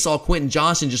games, they saw Quentin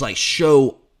Johnston just, like,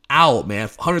 show out, man.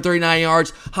 139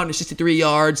 yards, 163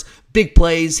 yards, big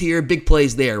plays here, big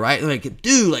plays there, right? And like,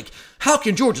 dude, like, how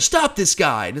can Georgia stop this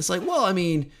guy? And it's like, well, I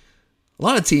mean, a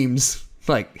lot of teams,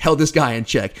 like, held this guy in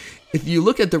check. If you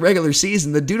look at the regular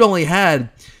season, the dude only had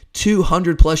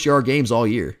 200-plus yard games all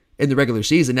year in the regular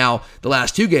season. Now, the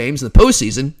last 2 games in the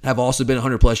postseason have also been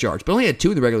 100-plus yards, but only had 2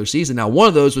 in the regular season. Now, one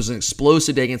of those was an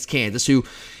explosive day against Kansas, who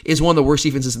is one of the worst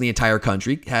defenses in the entire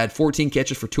country. Had 14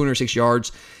 catches for 206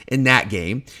 yards in that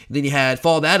game. And then you had,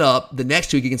 follow that up, the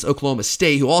next week against Oklahoma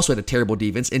State, who also had a terrible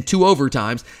defense, and 2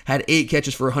 overtimes, had 8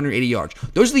 catches for 180 yards.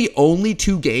 Those are the only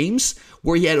 2 games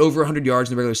where he had over 100 yards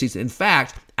in the regular season. In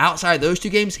fact, outside of those 2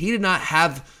 games, he did not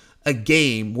have a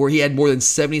game where he had more than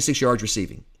 76 yards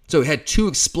receiving. So he had 2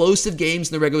 explosive games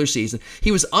in the regular season.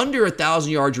 He was under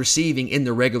 1,000 yards receiving in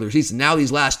the regular season. Now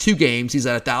these last 2 games, he's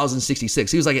at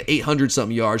 1,066. He was like at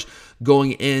 800-something yards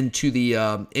going into the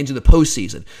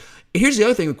postseason. Here's the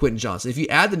other thing with Quentin Johnston. If you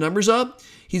add the numbers up,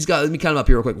 he's got, let me count them up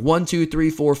here real quick. 1, 2, 3,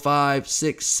 4, 5,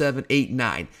 6, 7, 8,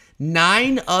 9.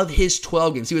 9 of his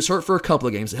 12 games. He was hurt for a couple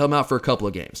of games. They held him out for a couple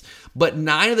of games. But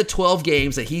 9 of the 12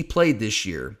 games that he played this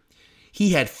year,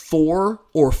 he had 4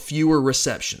 or fewer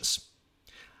receptions.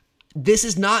 This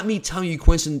is not me telling you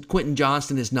Quentin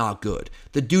Johnston is not good.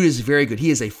 The dude is very good.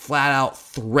 He is a flat-out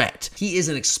threat. He is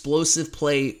an explosive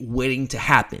play waiting to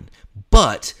happen.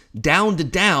 But down to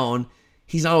down,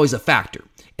 he's not always a factor.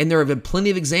 And there have been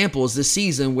plenty of examples this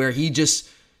season where he just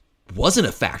wasn't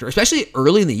a factor, especially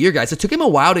early in the year, guys. It took him a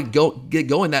while to get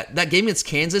going. That game against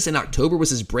Kansas in October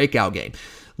was his breakout game.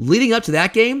 Leading up to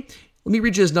that game, let me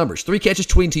read you his numbers. 3 catches,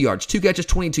 22 yards. 2 catches,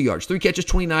 22 yards. 3 catches,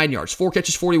 29 yards. 4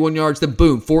 catches, 41 yards. Then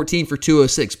boom, 14 for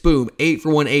 206. Boom, 8 for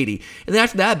 180. And then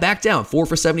after that, back down. 4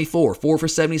 for 74. 4 for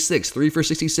 76. 3 for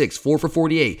 66. 4 for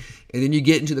 48. And then you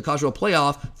get into the college football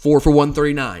playoff, 4 for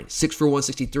 139. 6 for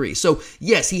 163. So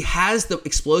yes, he has the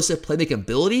explosive playmaking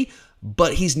ability,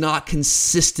 but he's not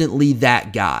consistently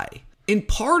that guy. And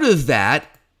part of that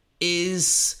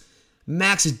is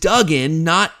Max Duggan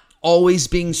not always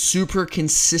being super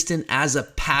consistent as a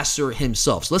passer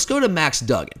himself. So let's go to Max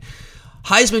Duggan.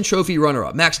 Heisman Trophy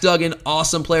runner-up. Max Duggan,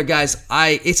 awesome player, guys.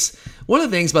 It's one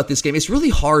of the things about this game, it's really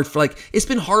hard it's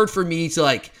been hard for me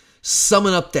to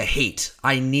summon up the hate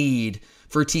I need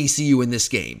for TCU in this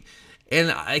game.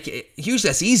 And usually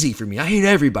that's easy for me. I hate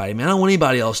everybody, man. I don't want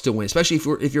anybody else to win, especially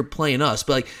if you're playing us.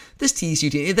 But this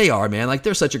TCU team, they are, man.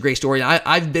 They're such a great story.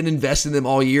 I've been investing in them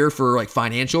all year for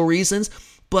financial reasons.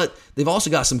 but they've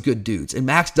also got some good dudes. And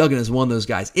Max Duggan is one of those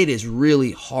guys. It is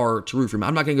really hard to root for him.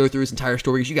 I'm not going to go through his entire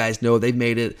story because you guys know they've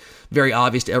made it very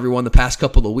obvious to everyone the past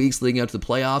couple of weeks leading up to the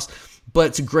playoffs. But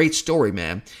it's a great story,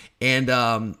 man.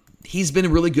 And he's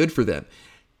been really good for them.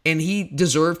 And he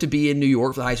deserved to be in New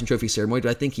York for the Heisman Trophy ceremony. Do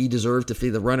I think he deserved to be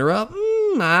the runner-up?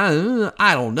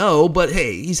 I don't know. But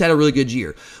hey, he's had a really good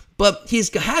year. But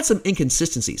he's had some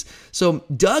inconsistencies. So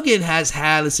Duggan has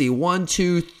had,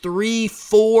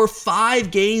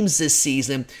 5 games this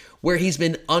season where he's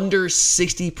been under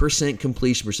 60%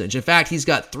 completion percentage. In fact, he's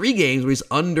got 3 games where he's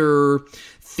under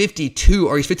 52,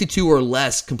 or he's 52 or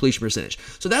less completion percentage.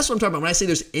 So that's what I'm talking about. When I say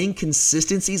there's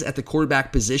inconsistencies at the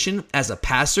quarterback position as a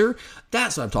passer,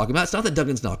 that's what I'm talking about. It's not that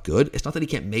Duggan's not good. It's not that he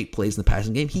can't make plays in the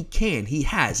passing game. He can. He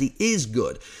has. He is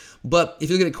good. But if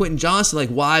you look at Quentin Johnston, like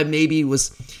why maybe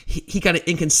was he kind of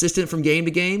inconsistent from game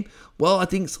to game? Well, I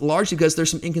think it's largely because there's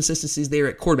some inconsistencies there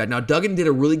at quarterback. Now, Duggan did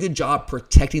a really good job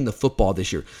protecting the football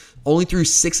this year. Only threw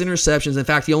 6 interceptions. In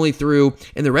fact, he only threw,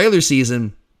 in the regular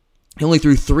season, he only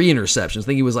threw 3 interceptions. I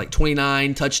think he was like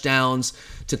 29 touchdowns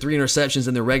to 3 interceptions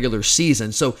in the regular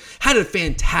season. So had a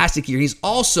fantastic year. He's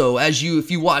also,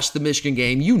 if you watch the Michigan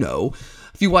game, you know,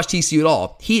 if you watch TCU at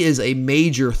all, he is a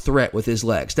major threat with his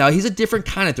legs. Now, he's a different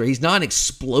kind of threat. He's not an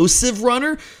explosive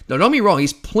runner. Now, don't get me wrong.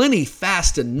 He's plenty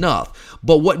fast enough.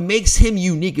 But what makes him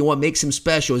unique and what makes him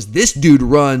special is this dude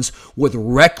runs with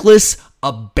reckless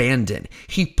abandon.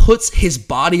 He puts his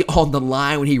body on the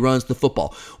line when he runs the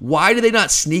football. Why do they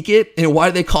not sneak it? And why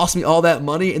did they cost me all that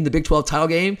money in the Big 12 title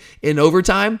game in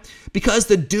overtime? Because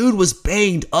the dude was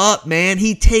banged up, man.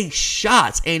 He takes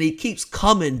shots and he keeps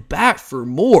coming back for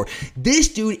more. This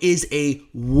dude is a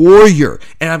warrior,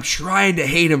 and I'm trying to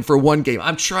hate him for one game.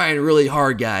 I'm trying really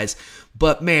hard, guys.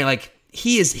 But man, like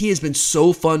he has been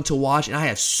so fun to watch, and I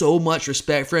have so much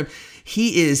respect for him.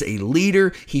 He is a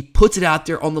leader. He puts it out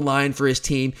there on the line for his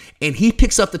team, and he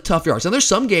picks up the tough yards. Now, there's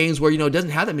some games where, it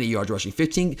doesn't have that many yards rushing.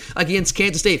 15 against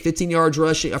Kansas State, 15 yards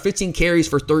rushing, or 15 carries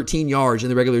for 13 yards in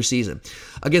the regular season.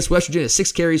 Against West Virginia,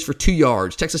 6 carries for 2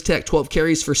 yards. Texas Tech, 12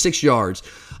 carries for 6 yards.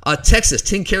 Texas,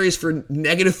 10 carries for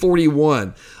negative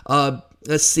 41.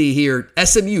 Let's see here.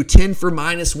 SMU, 10 for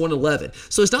minus 111.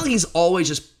 So it's not like he's always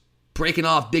just breaking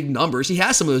off big numbers. He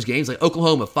has some of those games, like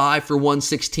Oklahoma, 5 for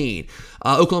 116.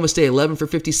 Oklahoma State, 11 for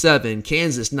 57.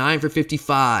 Kansas, 9 for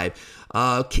 55.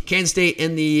 Kansas State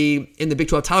in the Big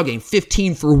 12 title game,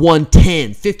 15 for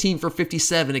 110, 15 for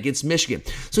 57 against Michigan.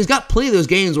 So he's got plenty of those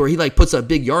games where he puts up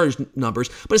big yardage numbers,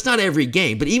 but it's not every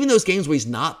game. But even those games where he's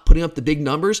not putting up the big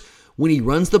numbers, when he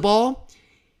runs the ball,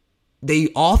 they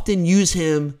often use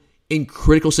him in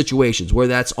critical situations, where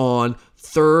that's on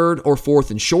 3rd or 4th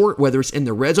and short, whether it's in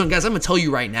the red zone. Guys, I'm going to tell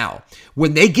you right now,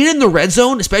 when they get in the red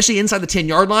zone, especially inside the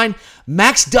 10-yard line,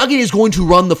 Max Duggan is going to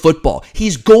run the football.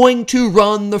 He's going to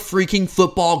run the freaking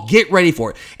football. Get ready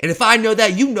for it. And if I know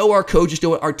that, our coaches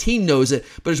know it, our team knows it,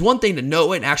 but there's one thing to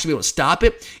know it and actually be able to stop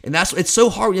it, and it's so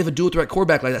hard when you have a dual threat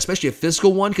quarterback like that, especially a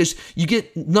physical one, because you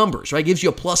get numbers, right? It gives you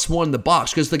a +1 in the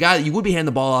box, because the guy that you would be handing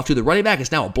the ball off to, the running back, is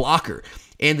now a blocker.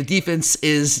 And the defense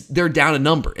they're down a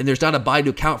number, and there's not a body to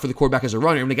account for the quarterback as a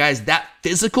runner. And the guy is that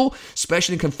physical,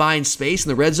 especially in confined space in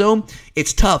the red zone,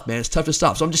 it's tough, man. It's tough to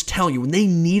stop. So I'm just telling you, when they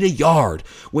need a yard,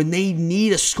 when they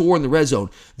need a score in the red zone,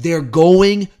 they're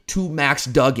going to Max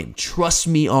Duggan. Trust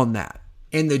me on that.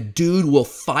 And the dude will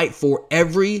fight for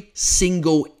every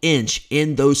single inch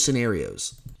in those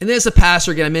scenarios. And then as a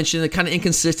passer, again, I mentioned, kind of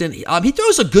inconsistent. He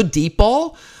throws a good deep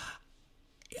ball.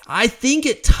 I think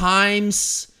at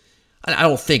times, I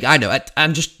don't think, I know,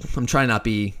 I'm trying not to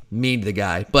be mean to the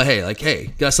guy, but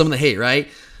hey, got someone to hate, right?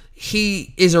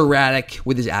 He is erratic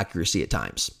with his accuracy at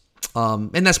times.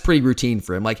 And that's pretty routine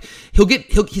for him.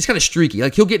 He's kind of streaky.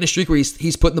 He'll get in a streak where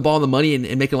he's putting the ball on the money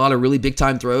and making a lot of really big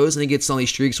time throws, and he gets on these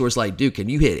streaks where it's like, dude, can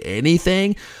you hit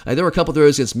anything? There were a couple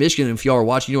throws against Michigan, and if y'all are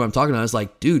watching, you know what I'm talking about. It's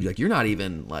like, dude, you're not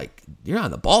even you're not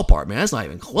in the ballpark, man. That's not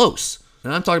even close.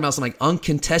 And I'm talking about some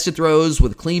uncontested throws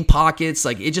with clean pockets.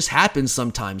 It just happens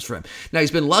sometimes for him. Now,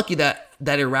 he's been lucky that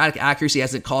erratic accuracy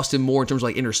hasn't cost him more in terms of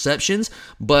interceptions.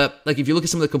 But if you look at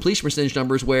some of the completion percentage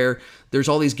numbers where there's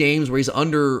all these games where he's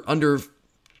under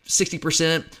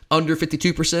 60%, under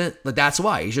 52%, that's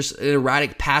why. He's just an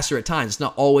erratic passer at times. It's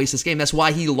not always his game. That's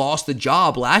why he lost the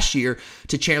job last year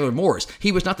to Chandler Morris.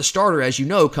 He was not the starter, as you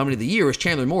know, coming into the year. It was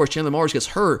Chandler Morris. Chandler Morris gets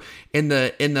hurt in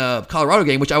the Colorado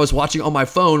game, which I was watching on my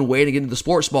phone waiting to get into the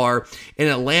sports bar in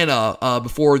Atlanta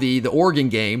before the Oregon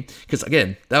game. Because,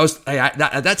 again, at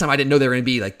that time, I didn't know they were going to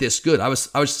be this good. I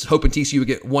was hoping TCU would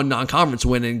get one non-conference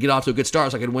win and get off to a good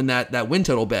start so I could win that win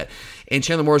total bet. And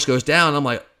Chandler Morris goes down, and I'm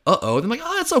like, uh-oh. I'm like,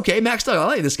 oh, that's okay. Max Duggan, I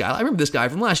like this guy. I remember this guy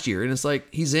from last year. And it's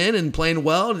he's in and playing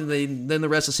well, and then the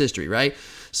rest is history, right?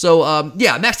 So,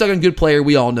 Max Duggan, good player.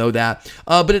 We all know that.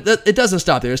 But it doesn't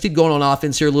stop there. Let's keep going on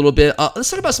offense here a little bit. Let's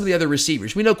talk about some of the other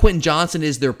receivers. We know Quentin Johnson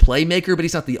is their playmaker, but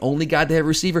he's not the only guy to have a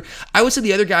receiver. I would say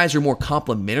the other guys are more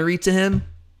complementary to him.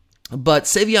 But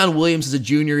Savion Williams as a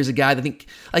junior is a guy that I think,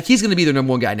 he's going to be their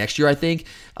number one guy next year, I think.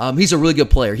 He's a really good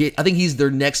player. I think he's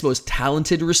their next most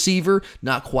talented receiver.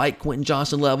 Not quite Quentin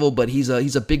Johnson level, but he's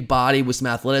a big body with some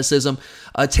athleticism.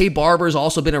 Tay Barber has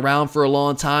also been around for a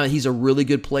long time. He's a really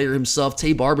good player himself.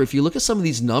 Tay Barber, if you look at some of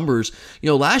these numbers,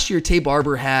 last year Tay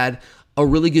Barber had a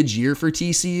really good year for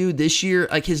TCU. This year,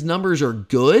 his numbers are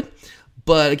good.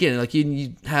 But again,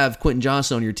 you have Quentin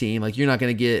Johnson on your team, you're not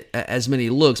going to get as many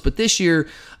looks. But this year,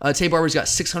 Tay Barber's got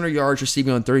 600 yards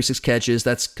receiving on 36 catches.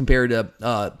 That's compared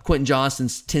to Quentin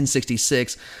Johnson's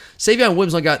 1066. Savion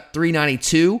Williams only got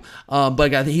 392,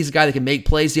 but he's a guy that can make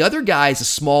plays. The other guy is a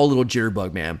small little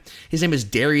jitterbug, man. His name is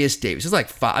Darius Davis. He's I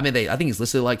think he's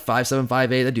listed 5'7",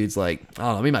 5'8". That dude's I don't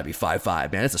know, he might be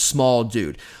 5'5", man. That's a small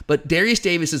dude. But Darius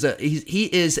Davis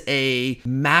is a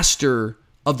master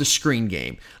of the screen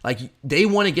game. They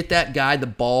want to get that guy the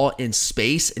ball in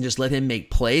space and just let him make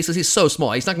plays because he's so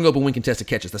small. He's not going to go up and win contested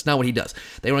catches. That's not what he does.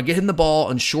 They want to get him the ball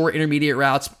on short, intermediate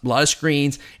routes, a lot of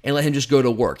screens, and let him just go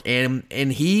to work. And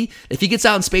if he gets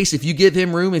out in space, if you give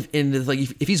him room, if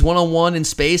he's one-on-one in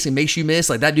space and makes you miss,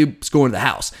 that dude's going to the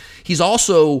house. He's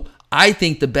also, I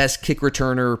think, the best kick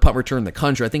returner, punt returner in the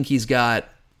country. I think he's got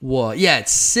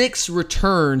it's 6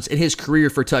 returns in his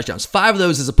career for touchdowns. 5 of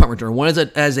those as a punt returner.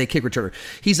 1 as a kick returner.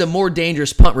 He's a more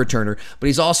dangerous punt returner, but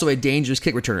he's also a dangerous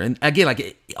kick returner. And again,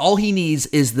 all he needs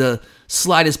is the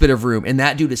slightest bit of room, and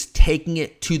that dude is taking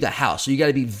it to the house. So you got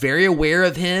to be very aware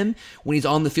of him when he's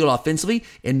on the field offensively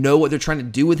and know what they're trying to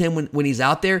do with him when he's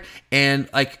out there. And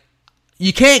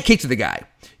you can't kick to the guy.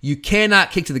 You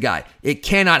cannot kick to the guy. It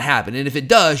cannot happen. And if it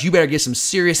does, you better get some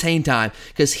serious hang time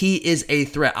because he is a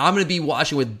threat. I'm going to be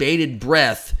watching with bated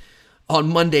breath on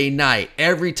Monday night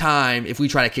every time if we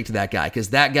try to kick to that guy because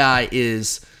that guy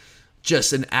is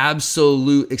just an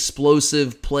absolute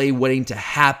explosive play waiting to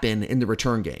happen in the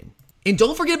return game. And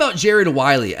don't forget about Jared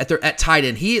Wiley at tight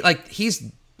end. He's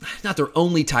not their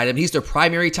only tight end. He's their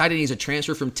primary tight end. He's a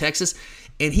transfer from Texas.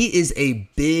 And he is a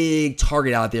big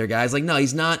target out there, guys. No,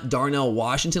 he's not Darnell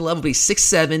Washington level, but he's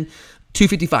 6'7",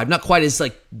 255. Not quite as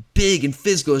big and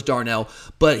physical as Darnell,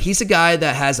 but he's a guy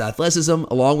that has athleticism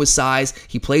along with size.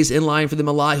 He plays in line for them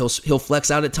a lot. He'll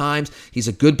flex out at times. He's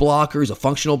a good blocker. He's a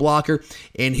functional blocker,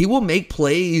 and he will make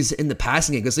plays in the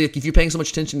passing game. Because if you're paying so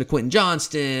much attention to Quentin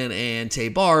Johnston and Tay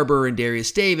Barber and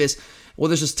Darius Davis, well,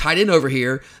 there's this tight end over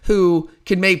here who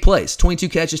can make plays. 22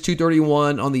 catches,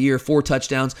 231 on the year, 4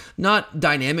 touchdowns. Not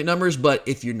dynamic numbers, but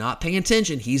if you're not paying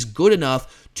attention, he's good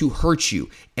enough to hurt you.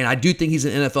 And I do think he's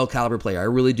an NFL caliber player. I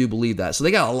really do believe that. So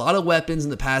they got a lot of weapons in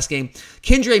the pass game.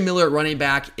 Kendre Miller at running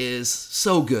back is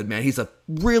so good, man. He's a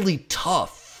really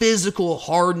tough, physical,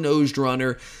 hard-nosed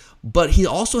runner. But he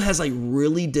also has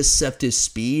really deceptive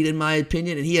speed, in my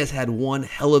opinion. And he has had one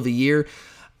hell of a year.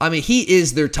 He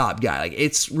is their top guy.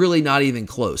 It's really not even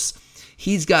close.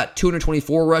 He's got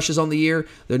 224 rushes on the year.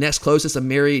 The next closest,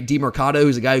 Amari DiMercado,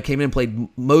 who's a guy who came in and played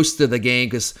most of the game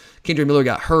because Kendre Miller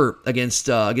got hurt against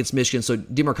Michigan, so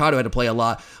DiMercado had to play a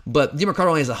lot. But DiMercado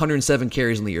only has 107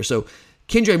 carries on the year. So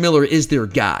Kendre Miller is their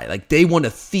guy. They want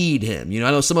to feed him. I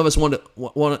know some of us want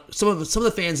some of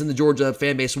the fans in the Georgia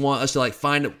fan base want us to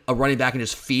find a running back and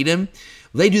just feed him.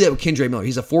 They do that with Kendre Miller.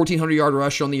 He's a 1,400-yard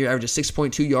rusher on the year, averages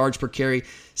 6.2 yards per carry,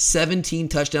 17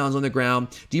 touchdowns on the ground.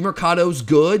 DiMercado's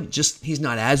good, just he's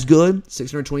not as good.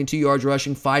 622 yards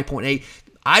rushing, 5.8.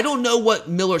 I don't know what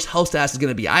Miller's health status is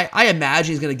going to be. I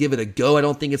imagine he's going to give it a go. I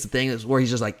don't think it's the thing where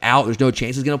he's just out. There's no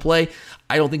chance he's going to play.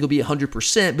 I don't think he'll be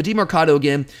 100%. But DiMercado,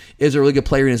 again, is a really good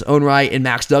player in his own right. And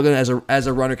Max Duggan, as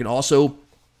a runner, can also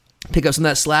pick up some of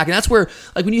that slack. And that's where,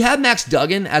 when you have Max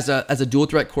Duggan as a dual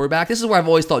threat quarterback, this is where I've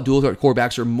always thought dual threat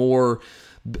quarterbacks are more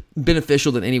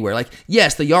beneficial than anywhere.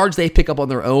 Yes, the yards they pick up on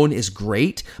their own is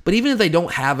great, but even if they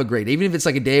don't have even if it's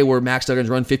a day where Max Duggan's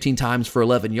run 15 times for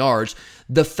 11 yards,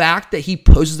 the fact that he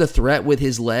poses a threat with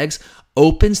his legs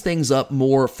opens things up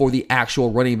more for the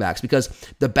actual running backs because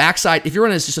the backside, if you're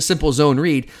running just a simple zone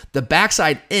read, the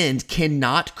backside end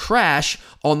cannot crash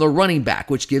on the running back,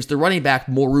 which gives the running back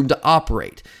more room to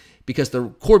operate because the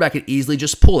quarterback can easily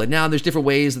just pull it. Now, there's different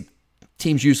ways that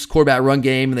teams use quarterback run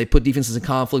game and they put defenses in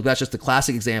conflict. That's just a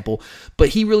classic example. But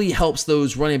he really helps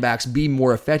those running backs be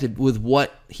more effective with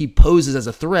what he poses as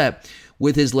a threat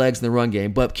with his legs in the run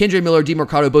game. But Kendre Miller,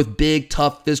 DeMarcado, both big,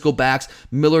 tough, physical backs.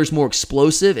 Miller's more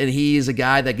explosive, and he is a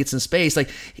guy that gets in space.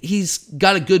 Like, he's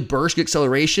got a good burst, good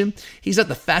acceleration. He's not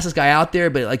the fastest guy out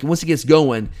there, but like once he gets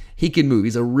going, he can move.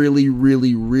 He's a really,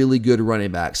 really, really good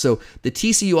running back. So the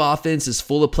TCU offense is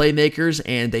full of playmakers,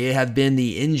 and they have been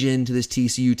the engine to this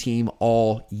TCU team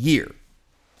all year.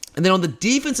 And then on the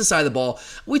defensive side of the ball,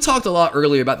 we talked a lot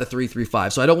earlier about the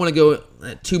 3-3-5, so I don't want to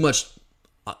go too much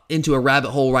into a rabbit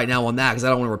hole right now on that because I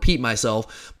don't want to repeat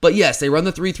myself. But yes, they run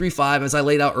the 3-3-5 as I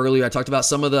laid out earlier. I talked about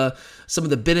some of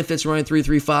the benefits running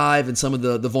 3-3-5 and some of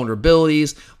the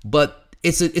vulnerabilities, but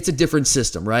it's a different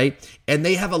system, right? And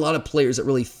they have a lot of players that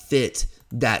really fit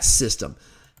that system.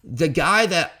 The guy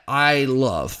that I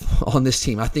love on this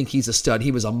team, I think he's a stud.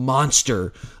 He was a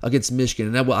monster against Michigan,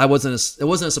 and it wasn't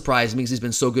a surprise to me because he's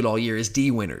been so good all year, is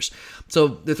Dee Winters. So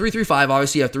the 3-3-5,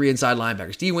 obviously you have 3 inside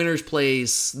linebackers. Dee Winters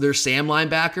plays their Sam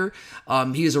linebacker.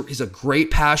 He's a great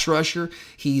pass rusher.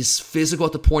 He's physical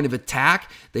at the point of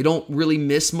attack. They don't really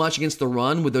miss much against the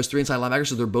run with those 3 inside linebackers,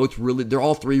 so they're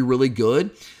all 3 really good.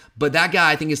 But that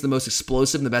guy, I think, is the most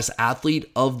explosive and the best athlete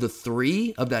of the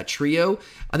 3 of that trio.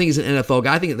 I think he's an NFL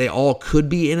guy. I think they all could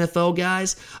be NFL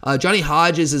guys. Johnny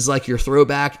Hodges is like your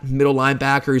throwback middle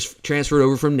linebacker. He's transferred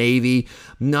over from Navy.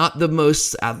 Not the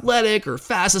most athletic or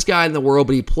fastest guy in the world,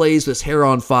 but he plays with his hair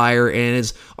on fire and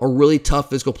is a really tough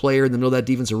physical player in the middle of that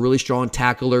defense, a really strong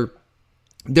tackler.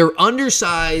 They're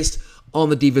undersized on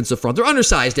the defensive front. They're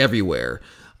undersized everywhere.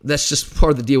 That's just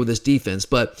part of the deal with this defense.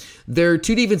 But their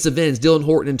 2 defensive ends, Dylan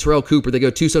Horton and Terrell Cooper, they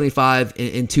go 275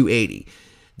 and 280.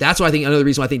 That's why I think another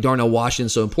reason why I think Darnell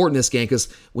Washington's so important in this game,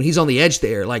 because when he's on the edge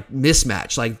there, like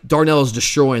mismatch, like Darnell is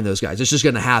destroying those guys. It's just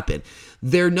going to happen.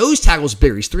 Their nose tackle's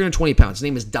bigger. He's 320 pounds. His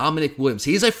name is Dominic Williams.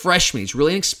 He's a freshman. He's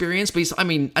really inexperienced, but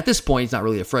at this point, he's not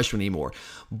really a freshman anymore.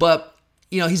 But,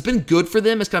 he's been good for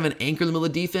them as kind of an anchor in the middle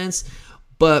of the defense.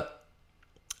 But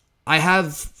I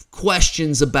have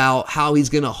questions about how he's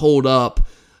going to hold up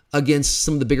against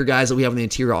some of the bigger guys that we have in the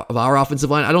interior of our offensive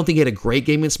line. I don't think he had a great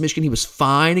game against Michigan. He was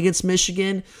fine against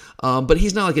Michigan, but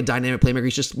he's not like a dynamic playmaker.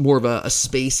 He's just more of a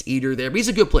space eater there. But he's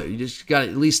a good player. You just got to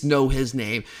at least know his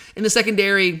name. In the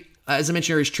secondary, as I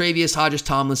mentioned earlier, is Travius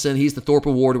Hodges-Tomlinson. He's the Thorpe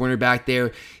Award winner back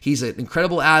there. He's an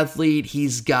incredible athlete.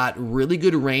 He's got really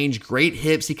good range, great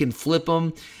hips. He can flip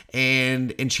them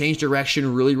and change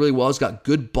direction really, really well. He's got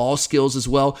good ball skills as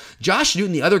well. Josh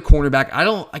Newton, the other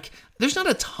cornerback, there's not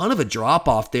a ton of a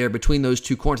drop-off there between those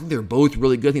 2 corners. I think they're both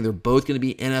really good. I think they're both going to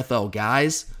be NFL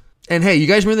guys. And hey, you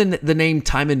guys remember the name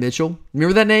Tymon Mitchell?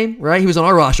 Remember that name, right? He was on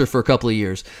our roster for a couple of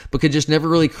years, but could just never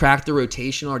really crack the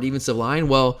rotation on our defensive line.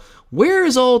 Well, where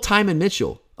is old Tymon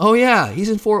Mitchell? Oh yeah, he's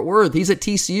in Fort Worth. He's at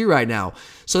TCU right now.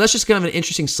 So that's just kind of an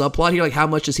interesting subplot here. Like, how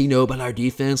much does he know about our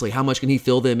defense? Like, how much can he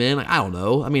fill them in? Like, I don't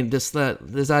know. I mean, does that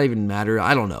even matter?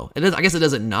 I don't know. I guess it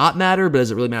doesn't not matter, but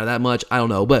does it really matter that much? I don't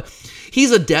know. But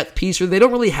he's a depth piece. They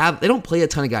don't play a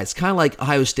ton of guys. It's kind of like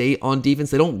Ohio State on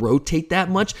defense. They don't rotate that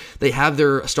much. They have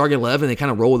their starting 11. They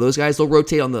kind of roll with those guys. They'll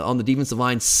rotate on the defensive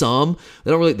line some.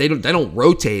 They don't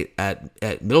rotate at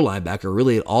middle linebacker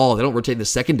really at all. They don't rotate in the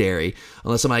secondary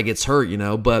unless somebody gets hurt,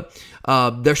 But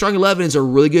their starting 11 is a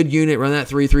really good unit. Run that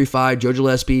 3-3-5. Joe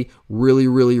Gillespie, really,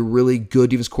 really, really good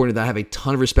defense coordinator that I have a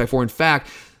ton of respect for. In fact,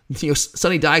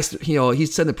 Sonny Dykes, he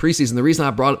said in the preseason, the reason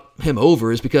I brought him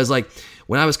over is because, like,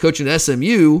 when I was coaching at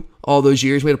SMU all those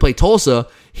years, we had to play Tulsa,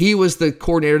 he was the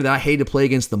coordinator that I hated to play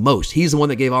against the most. He's the one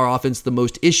that gave our offense the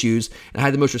most issues and I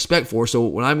had the most respect for. So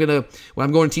when I'm going to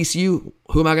TCU,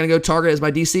 who am I going to go target as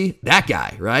my DC? That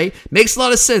guy, right? Makes a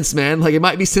lot of sense, man. Like, it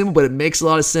might be simple, but it makes a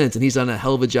lot of sense. And he's done a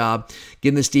hell of a job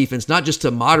getting this defense, not just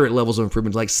to moderate levels of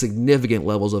improvement, like significant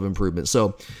levels of improvement.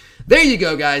 So there you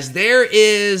go, guys. There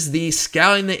is the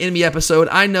Scouting the Enemy episode.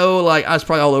 I know, like, I was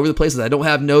probably all over the place. I don't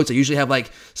have notes. I usually have,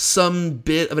 like, some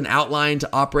bit of an outline to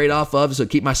operate off of, so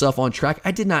keep myself on track.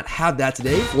 I did not have that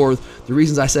today for the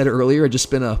reasons I said earlier. It's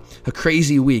just been a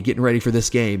crazy week getting ready for this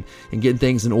game and getting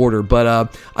things in order. But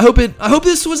I hope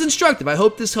this was instructive. I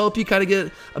hope this helped you kind of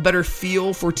get a better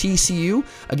feel for TCU.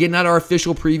 Again, not our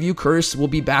official preview. Curtis will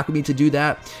be back with me to do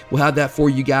that. We'll have that for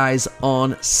you guys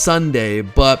on Sunday.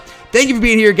 But thank you for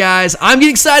being here, guys. I'm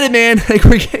getting excited, man. Like,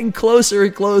 we're getting closer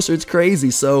and closer. It's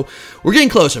crazy. So we're getting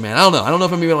closer, man. I don't know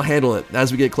if I'm going to be able to handle it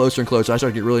as we get closer and closer. I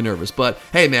start to get really nervous. But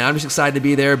hey, man, I'm just excited to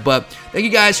be there. But thank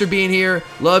you guys for being here.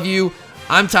 Love you.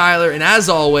 I'm Tyler. And as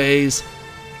always,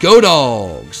 go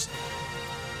Dogs.